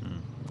anymore.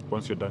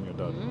 Once you're done, you're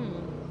done.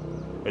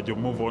 And you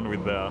move on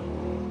with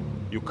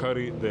you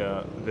carry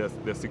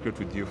their secret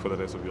with you for the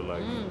rest of your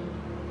life.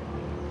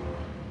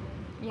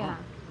 Yeah.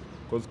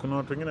 Because kuna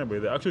watu wengine by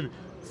the actually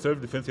self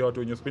defense ya watu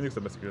wenye spendi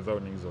kusema secret zao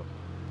ni hizo.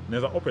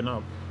 Naweza open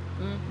up,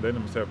 then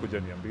msee akuja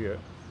niambie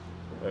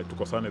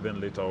tukosane, then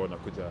later on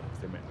akuja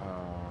seme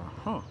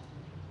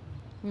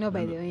No,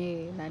 by the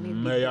way, nani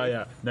did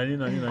Yeah.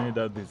 Nani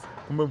does this.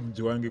 Kumbe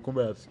mjuangi,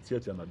 kumbe si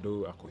ati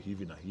anado ako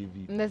hivi na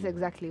hivi. And that's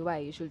exactly why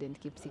you shouldn't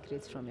keep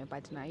secrets from your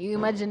partner. You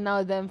imagine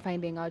now them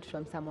finding out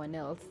from someone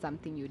else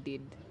something you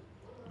did.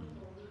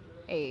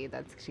 Hey,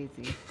 that's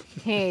crazy.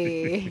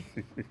 Hey.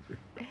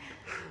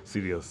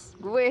 Serious.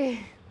 Wait.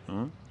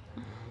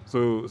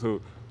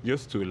 So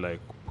just to like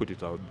put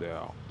it out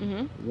there,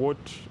 what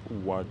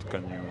word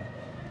can you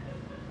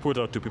put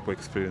out to people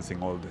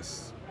experiencing all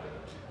this?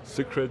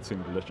 Secrets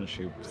in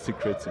relationship,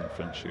 secrets in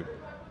friendship,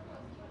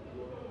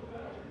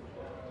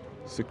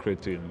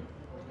 secret in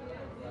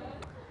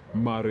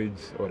marriage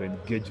or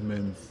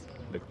engagements,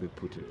 like they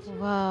put it.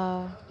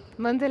 Wow.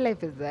 Monday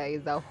life is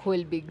a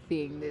whole big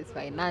thing. There's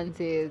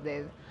finances.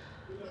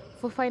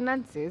 For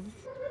finances,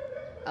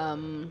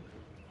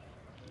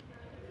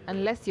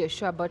 unless you're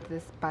sure about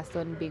this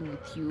person being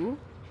with you,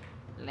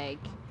 like,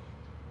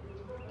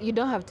 you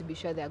don't have to be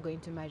sure they're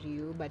going to marry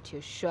you, but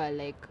you're sure,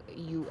 like,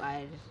 you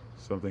are.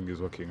 Something is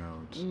working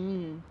out.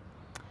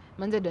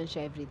 Manze, don't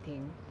share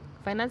everything.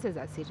 Finances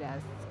are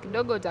serious.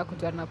 Kidogo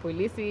utakutwa na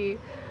polisi.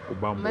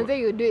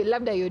 Manze,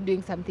 labda you're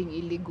doing something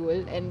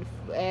illegal and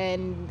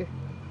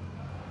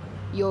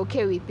you're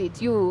okay with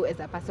it. You as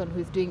a person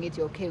who's doing it,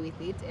 you're okay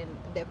with it, and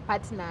the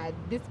partner,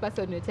 this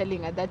person you're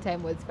telling at that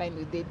time was fine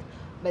with it,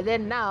 but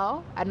then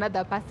now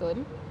another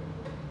person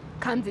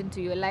comes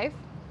into your life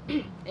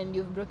and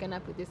you've broken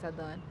up with this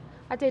other one.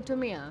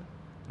 Ataitumia.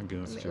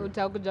 Against you.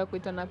 Utakuja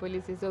kuitwa na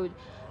polisi. So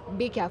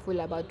be careful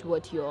about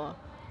what you're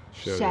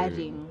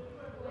sharing.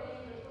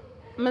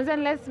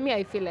 Unless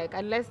I feel like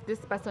unless this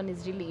person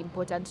is really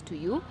important to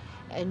you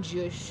and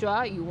you're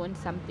sure you want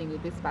something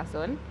with this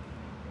person,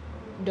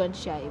 don't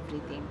share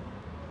everything.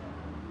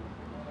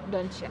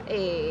 Don't share.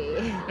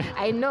 Hey,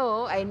 I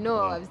know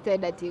I've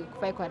said that you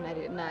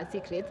na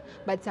secret,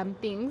 but some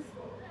things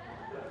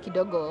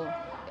kidogo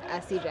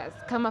are serious.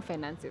 Kama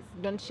finances,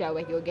 don't share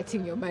where you're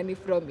getting your money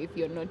from if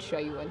you're not sure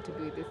you want to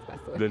be with this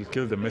person. They'll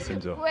kill the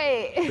messenger.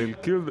 Wait.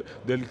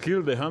 They'll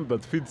kill the hand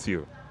that feeds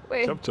you.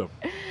 Wait. Chop.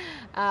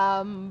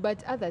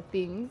 But other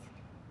things,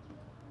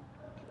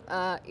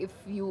 if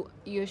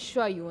you're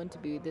sure you want to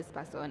be with this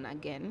person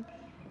again,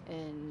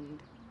 and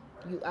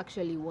you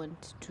actually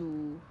want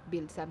to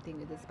build something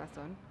with this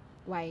person,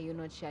 why are you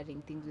not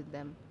sharing things with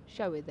them?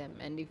 Share with them.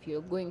 And if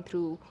you're going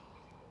through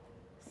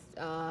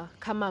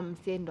kama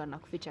msee ndo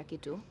anakuficha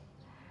kitu,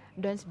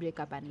 don't break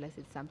up unless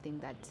it's something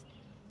that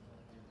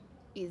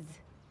is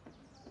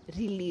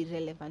really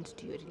relevant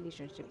to your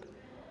relationship.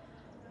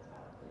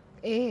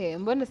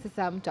 Mbona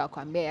sasa mtu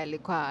akwambia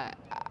alikuwa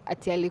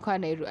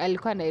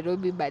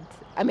Nairobi, but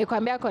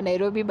amekwambia ako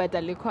Nairobi, but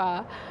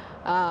alikuwa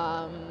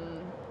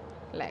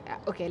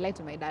lie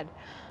to my dad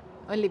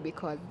only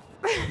because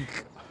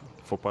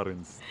For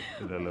parents.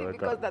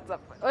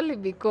 only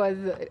because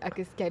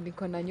akisikia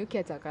niko na nyuki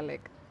ataka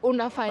like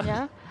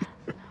unafanya.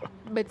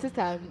 But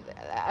sister,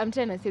 I'm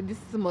trying to say these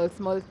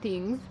small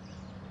things.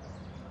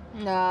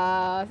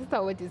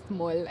 Sister, what is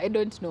small? I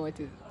don't know what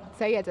is.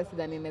 Sai hata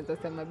sidhani naweza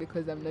sema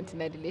because I'm not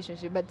in a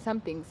relationship, but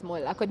something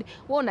small.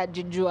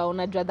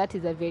 Unajua that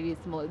is a very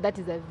small, that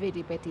is a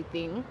very petty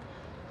thing.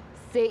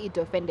 Say it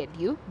offended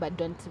you, but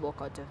don't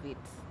walk out of it.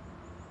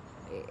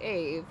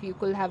 Hey, if you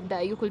could have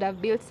that, you could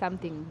have built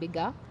something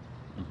bigger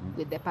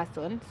with the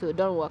person. So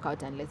don't walk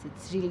out unless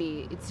it's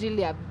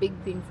really a big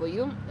thing for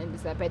you and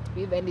it's a pet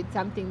peeve and it's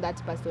something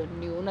that person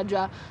knew.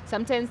 Unajua,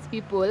 sometimes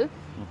people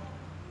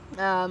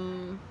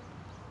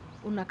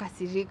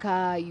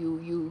unakasirika,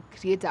 you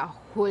create a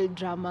whole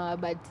drama,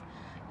 but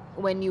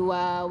when you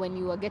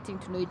are getting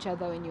to know each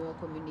other, when you are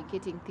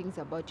communicating things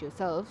about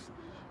yourselves,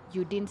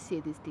 you didn't say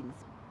these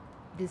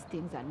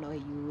things annoy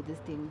you, these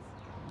things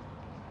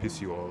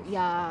piss you off.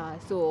 Yeah,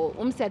 so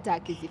umseta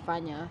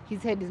akizifanya,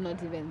 his head is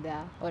not even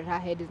there or her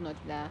head is not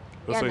there.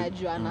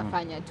 Anajua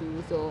anafanya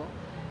too. So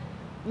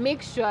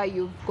make sure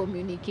you've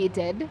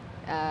communicated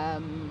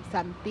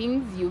some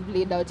things, you've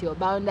laid out your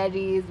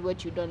boundaries,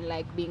 what you don't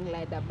like being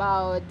lied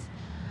about.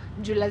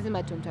 Juu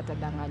lazima tu mtu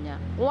atadanganya.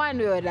 One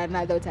way or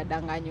another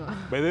utadanganywa.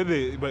 By the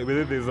way,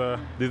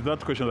 there's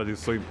that question that is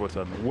so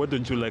important. What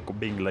don't you like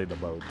being lied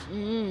about?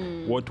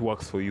 What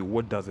works for you?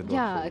 What doesn't work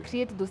for you? Yeah,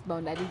 create those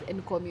boundaries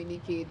and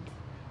communicate.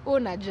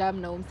 Una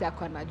jam na umse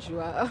ako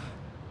anajua.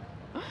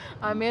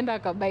 Ameenda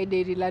akabuy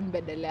Dairyland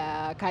badala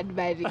ya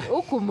Cadbury.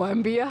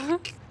 Hukumwambia.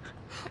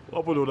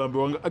 Hapo ndo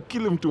unaambiwa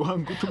akili mtu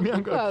wangu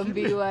tumianga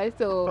akili.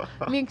 So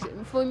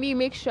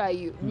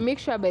make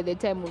sure by the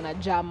time una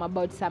jam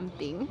about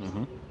something,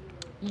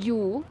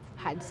 you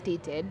had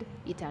stated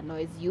it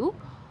annoys you.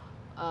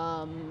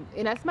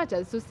 In as much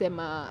as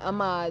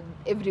Susema,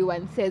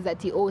 everyone says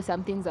that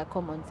some things are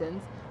common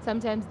sense,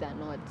 sometimes they're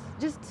not.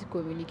 Just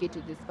communicate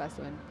with this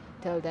person.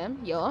 Tell them,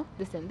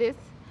 this and this.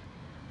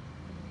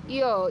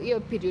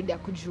 Your period ya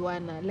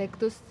kujuana, like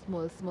those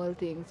small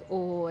things.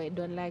 Oh, I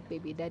don't like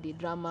baby daddy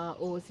drama.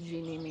 Oh,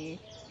 sijui nini.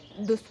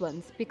 Those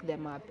ones, pick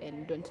them up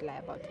and don't lie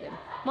about them.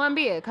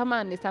 Mwambie, come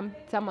on,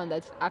 someone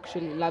that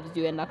actually loves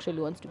you and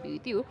actually wants to be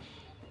with you,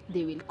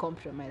 they will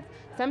compromise.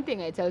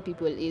 Something I tell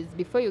people is,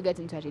 before you get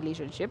into a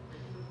relationship,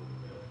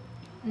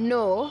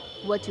 Know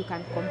what you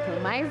can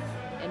compromise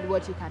and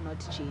what you cannot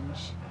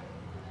change.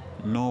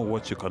 Know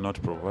what you cannot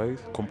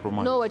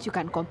compromise. Know what you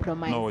can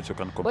compromise. Know what you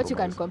can compromise. What you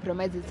can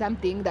compromise is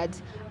something that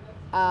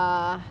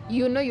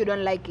you know you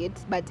don't like it,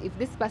 but if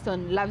this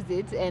person loves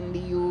it and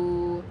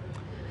you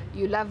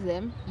love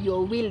them,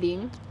 you're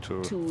willing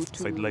to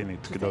sideline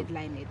it.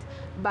 Sideline it.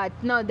 But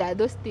now there are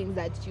those things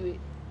that you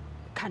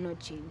cannot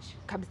change.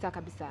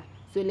 Kabisa.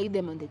 So lay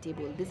them on the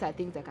table. These are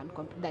things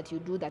that you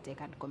do that I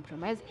can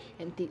compromise,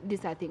 and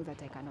these are things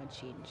that I cannot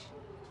change.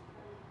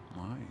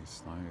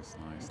 Nice.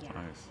 Yeah.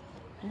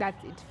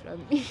 That's it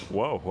from me.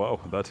 Wow,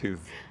 that is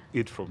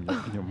it from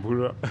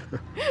Nyambura.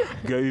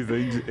 Guys,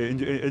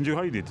 and you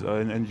hide it,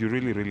 and you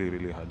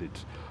really had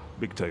it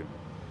big time.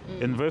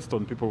 Invest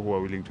on people who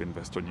are willing to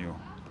invest on you.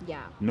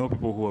 Yeah. Know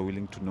people who are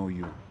willing to know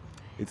you.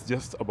 It's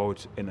just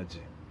about energy.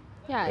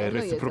 Yeah,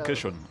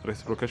 Reciprocation.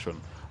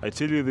 I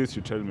tell you this,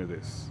 you tell me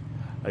this.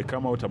 I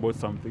come out about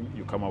something,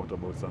 you come out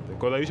about something.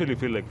 Because I usually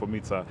feel like for me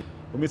it's a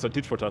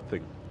tit for tat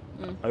thing.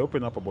 I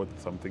open up about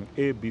something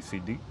A, B, C,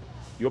 D.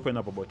 You open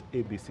up about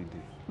A, B, C, D.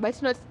 But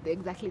not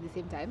exactly the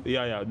same time.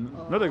 Yeah,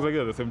 not exactly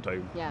at the same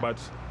time. Yeah. But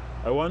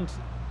I want,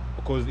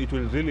 because it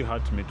will really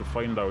hurt me to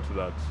find out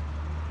that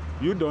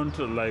you don't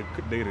like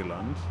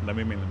Dairyland, na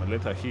mimi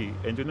nimeleta hii,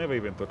 and you never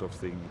even thought of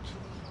saying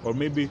it. Or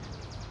maybe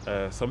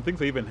some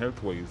things are even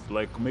health-wise.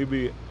 Like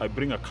maybe I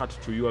bring a cat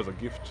to you as a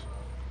gift.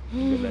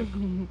 You're like,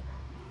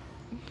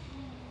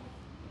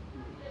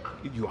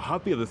 you're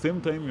happy at the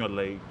same time. You're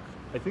like,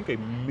 I think I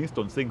missed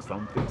on saying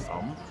something.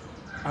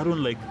 I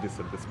don't like this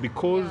and this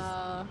because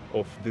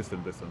of this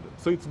and this and this.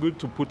 So it's good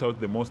to put out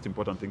the most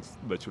important things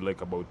that you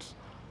like about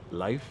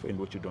life and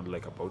what you don't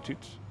like about it.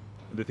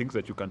 The things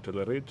that you can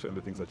tolerate and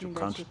the things that you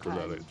can't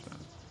tolerate.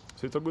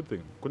 So it's a good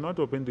thing. Kuna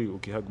watu wapendi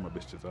ukihag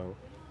mabeshte zao.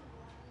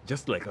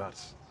 Just like that.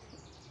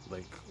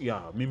 Like,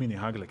 yeah, mimi ni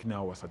hug lakini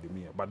hao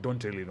wasadimia. But don't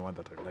tell anyone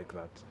that I like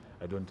that.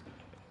 I don't.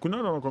 Kuna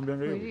watu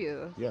wanakwambianga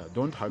hiyo. Yeah,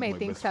 don't hug my best friends. I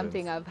think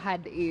something I've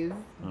had is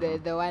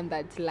the one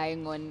that's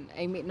lying on,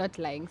 I mean not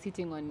lying,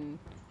 sitting on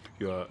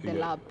the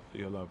lap.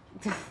 Your lap.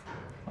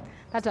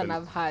 That one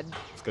I've had.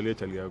 Sikalia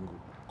chali yangu.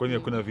 Kwani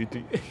hakuna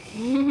viti?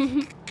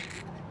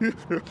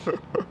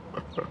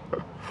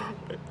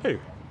 Hey,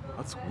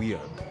 that's weird.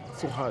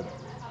 It's so hard.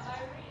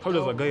 How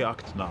does a guy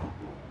act now?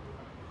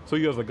 So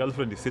you as a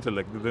girlfriend is seated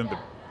like this,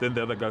 then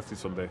the other girl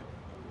sits on the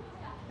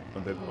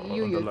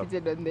you're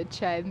seated on the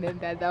chair and then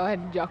the other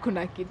one juu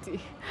hakuna kiti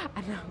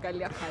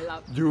anaangalia kwa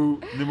lap. Juu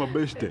ni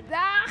mabeshte.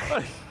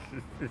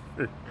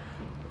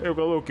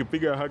 Kwa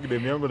ukipiga hug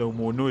dem yangu na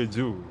umuonue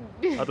juu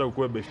hata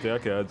ukuwe beshte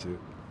yake aje.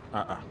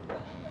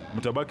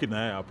 Mtabaki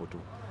na yeye hapo tu.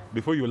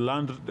 Before you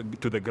land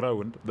to the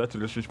ground, that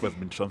relationship has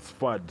been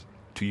transferred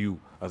to you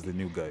as the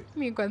new guy.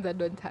 Me kwanza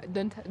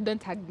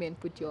don't hug me and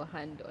put your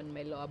hand on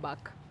my lower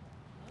back.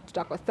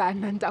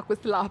 Tutakosana,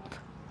 nitakuslap.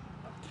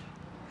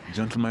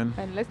 Gentlemen,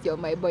 unless you're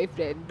my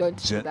boyfriend, don't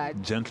do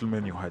that.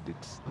 Gentlemen, you had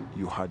it.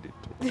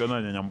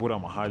 Ukiona Nyambura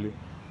mahali,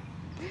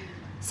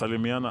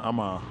 salimiana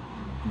ama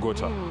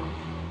gota.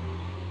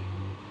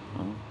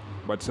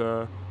 But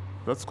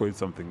that's quite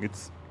something.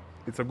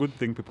 It's a good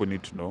thing people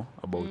need to know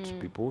about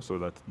people so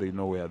that they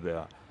know where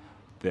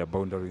their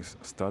boundaries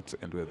start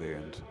and where they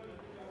end.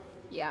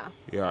 Yeah.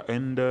 Yeah,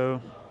 and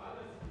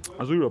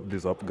as we wrap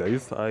this up,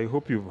 guys, I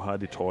hope you've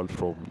heard it all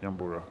from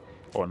Nyambura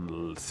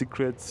on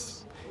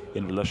secrets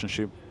in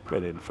relationship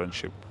and in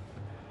friendship.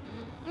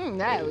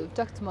 Yeah, we've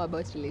talked more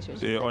about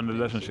relationships. Yeah, on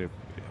relationship.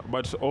 Yeah.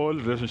 But all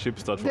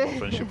relationships start from a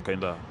friendship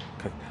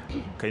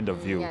kind of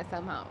view. Yeah,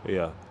 somehow.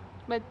 Yeah.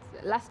 But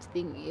last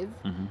thing is,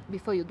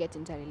 before you get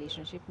into a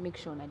relationship, make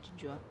sure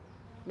unajijua.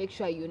 Make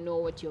sure you know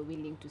what you're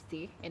willing to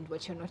say and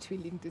what you're not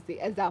willing to say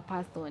as a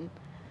person.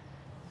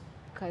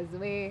 Because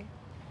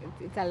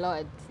it's a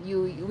lot.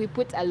 We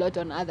put a lot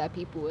on other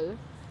people.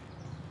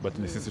 But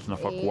sisi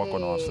tunafaa kuwork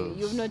on ourselves.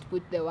 You've not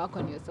put the work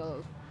on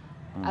yourself.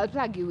 I'll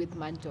plug you with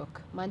Man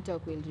Talk. Man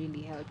Talk will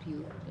really help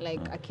you. Like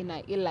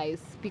Akina Eli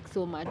speak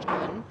so much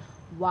on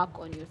work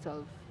on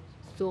yourself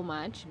so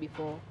much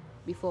before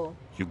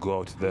you go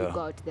out there.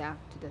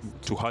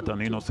 To hurt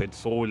an innocent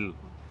soul.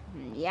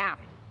 Yeah.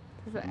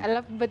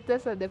 But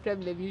that's what the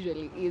problem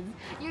usually is.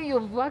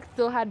 You've worked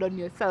so hard on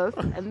yourself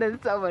and then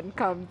someone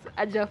comes,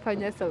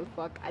 ajafanya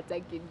self-work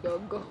ata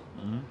kidogo.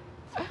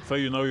 So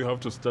you have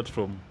to start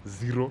from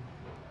zero.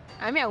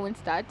 I mean, I won't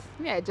start.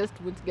 I just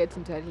won't get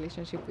into a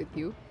relationship with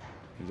you.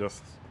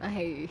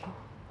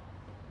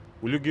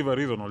 Will you give a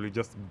reason or will you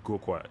just go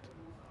quiet?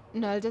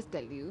 No, I'll just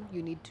tell you,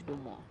 you need to do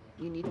more.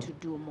 You need to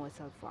do more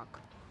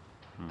self-work.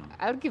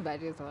 I'll give a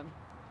reason.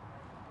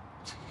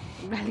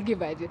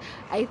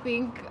 I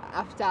think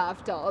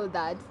after all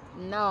that,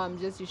 now I'm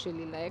just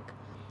usually like,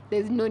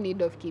 there's no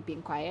need of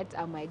keeping quiet.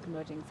 Am I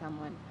ignoring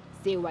someone?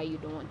 Say why you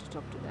don't want to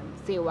talk to them.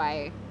 Say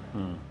why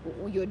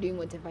you're doing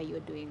whatever you're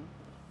doing.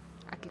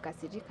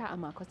 Akikasirika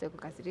ama akose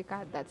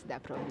kukasirika, that's the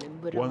problem.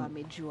 Bora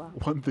wamejua.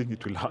 One thing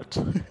it will hurt.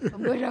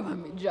 Bora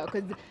wamejua,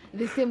 because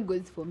the same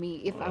goes for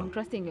me. If I'm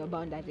crossing your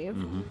boundaries,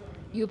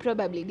 you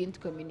probably didn't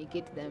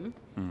communicate them.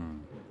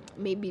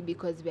 Maybe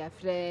because we are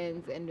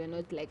friends and we're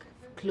not like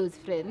close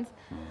friends,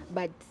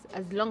 but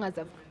as long as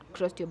I've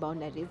crossed your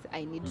boundaries,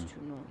 I need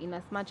to know. In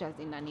as much as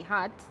inani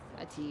hurt,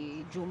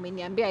 ati juu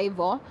umeniambia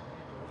hivyo,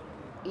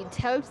 it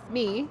helps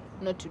me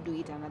not to do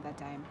it another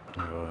time.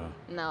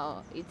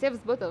 Now, it saves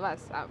both of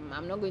us.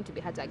 I'm not going to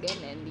be hurt again,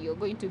 and you're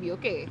going to be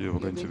okay. You're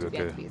going to be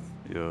at okay. peace.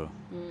 Yeah.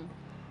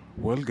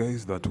 Well,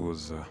 guys, that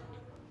was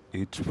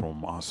it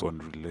from us on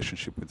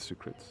relationship with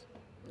secrets.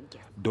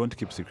 Yes. Don't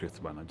keep secrets,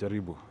 bana.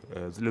 Jaribu.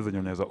 Zile zenye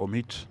unaweza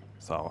omit,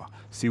 sawa.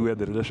 See where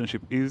the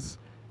relationship is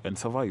and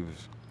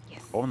survive.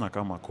 Yes. Ona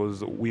kama,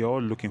 because we are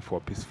all looking for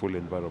a peaceful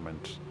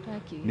environment.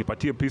 Okay.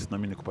 Nipatie peace, na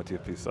mimi nikupatie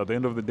peace. At the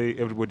end of the day,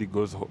 everybody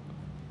goes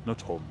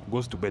not home,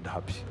 goes to bed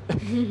happy.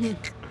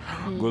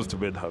 Goes to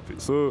bed happy.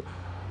 So,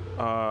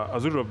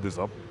 as we wrap this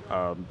up,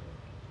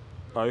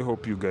 I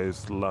hope you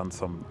guys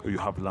you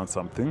have learned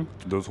something.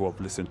 Those who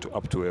have listened to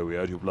up to where we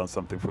are, you've learned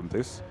something from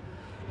this.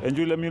 And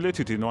you'll emulate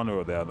it in one way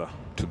or the other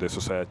to the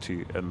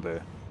society and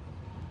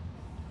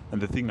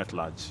the thing at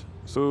large.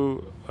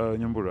 So,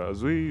 Nyambura,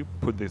 as we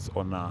put this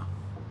on a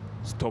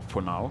stop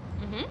for now,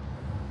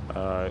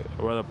 I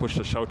want to push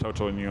a shout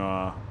out on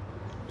you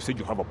said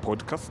you have a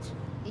podcast?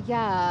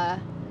 Yeah,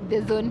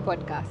 the Zone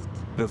podcast.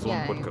 The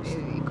Zone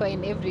podcast. You go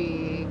in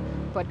every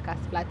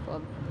podcast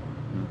platform.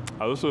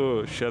 I'll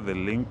also share the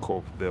link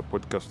of the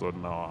podcast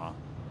on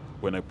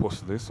when I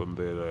post this on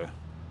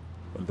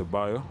the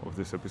bio of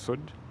this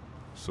episode.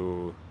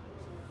 So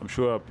I'm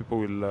sure people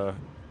will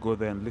go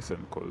there and listen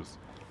because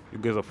you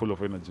guys are full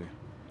of energy.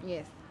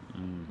 Yes.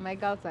 My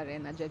girls are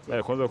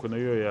energetic. Kwanza kuna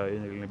hiyo ya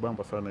yenye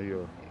ilinibamba sana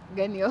hiyo.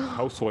 Gani hiyo?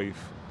 Housewife.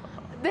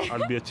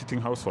 I'll be a cheating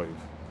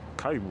housewife.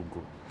 Kai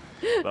Mugo.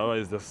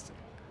 Otherwise just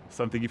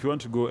something if you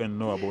want to go and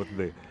know about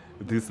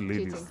these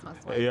ladies. Cheating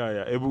housewife.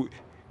 Yeah.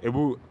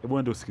 Ebu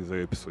endo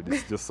sikiza episode.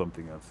 It's just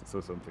something else. It's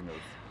just something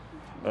else.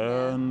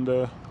 And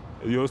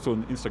you're also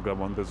on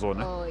Instagram on the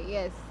Zone. Oh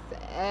yes.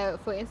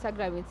 For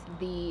Instagram it's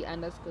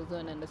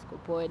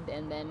the_zone_pod,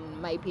 and then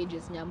my page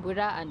is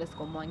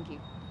Nyambura_Mwangi.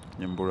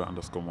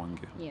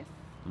 Nyambura_Mwangi. Yes.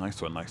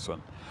 Nice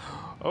one.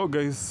 Oh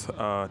guys,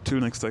 till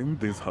next time,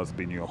 this has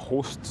been your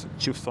host,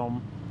 Chief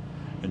Sam,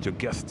 and your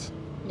guest,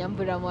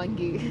 Nyambura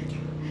Mwangi.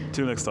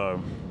 Till next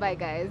time. Bye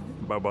guys.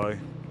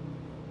 Bye-bye.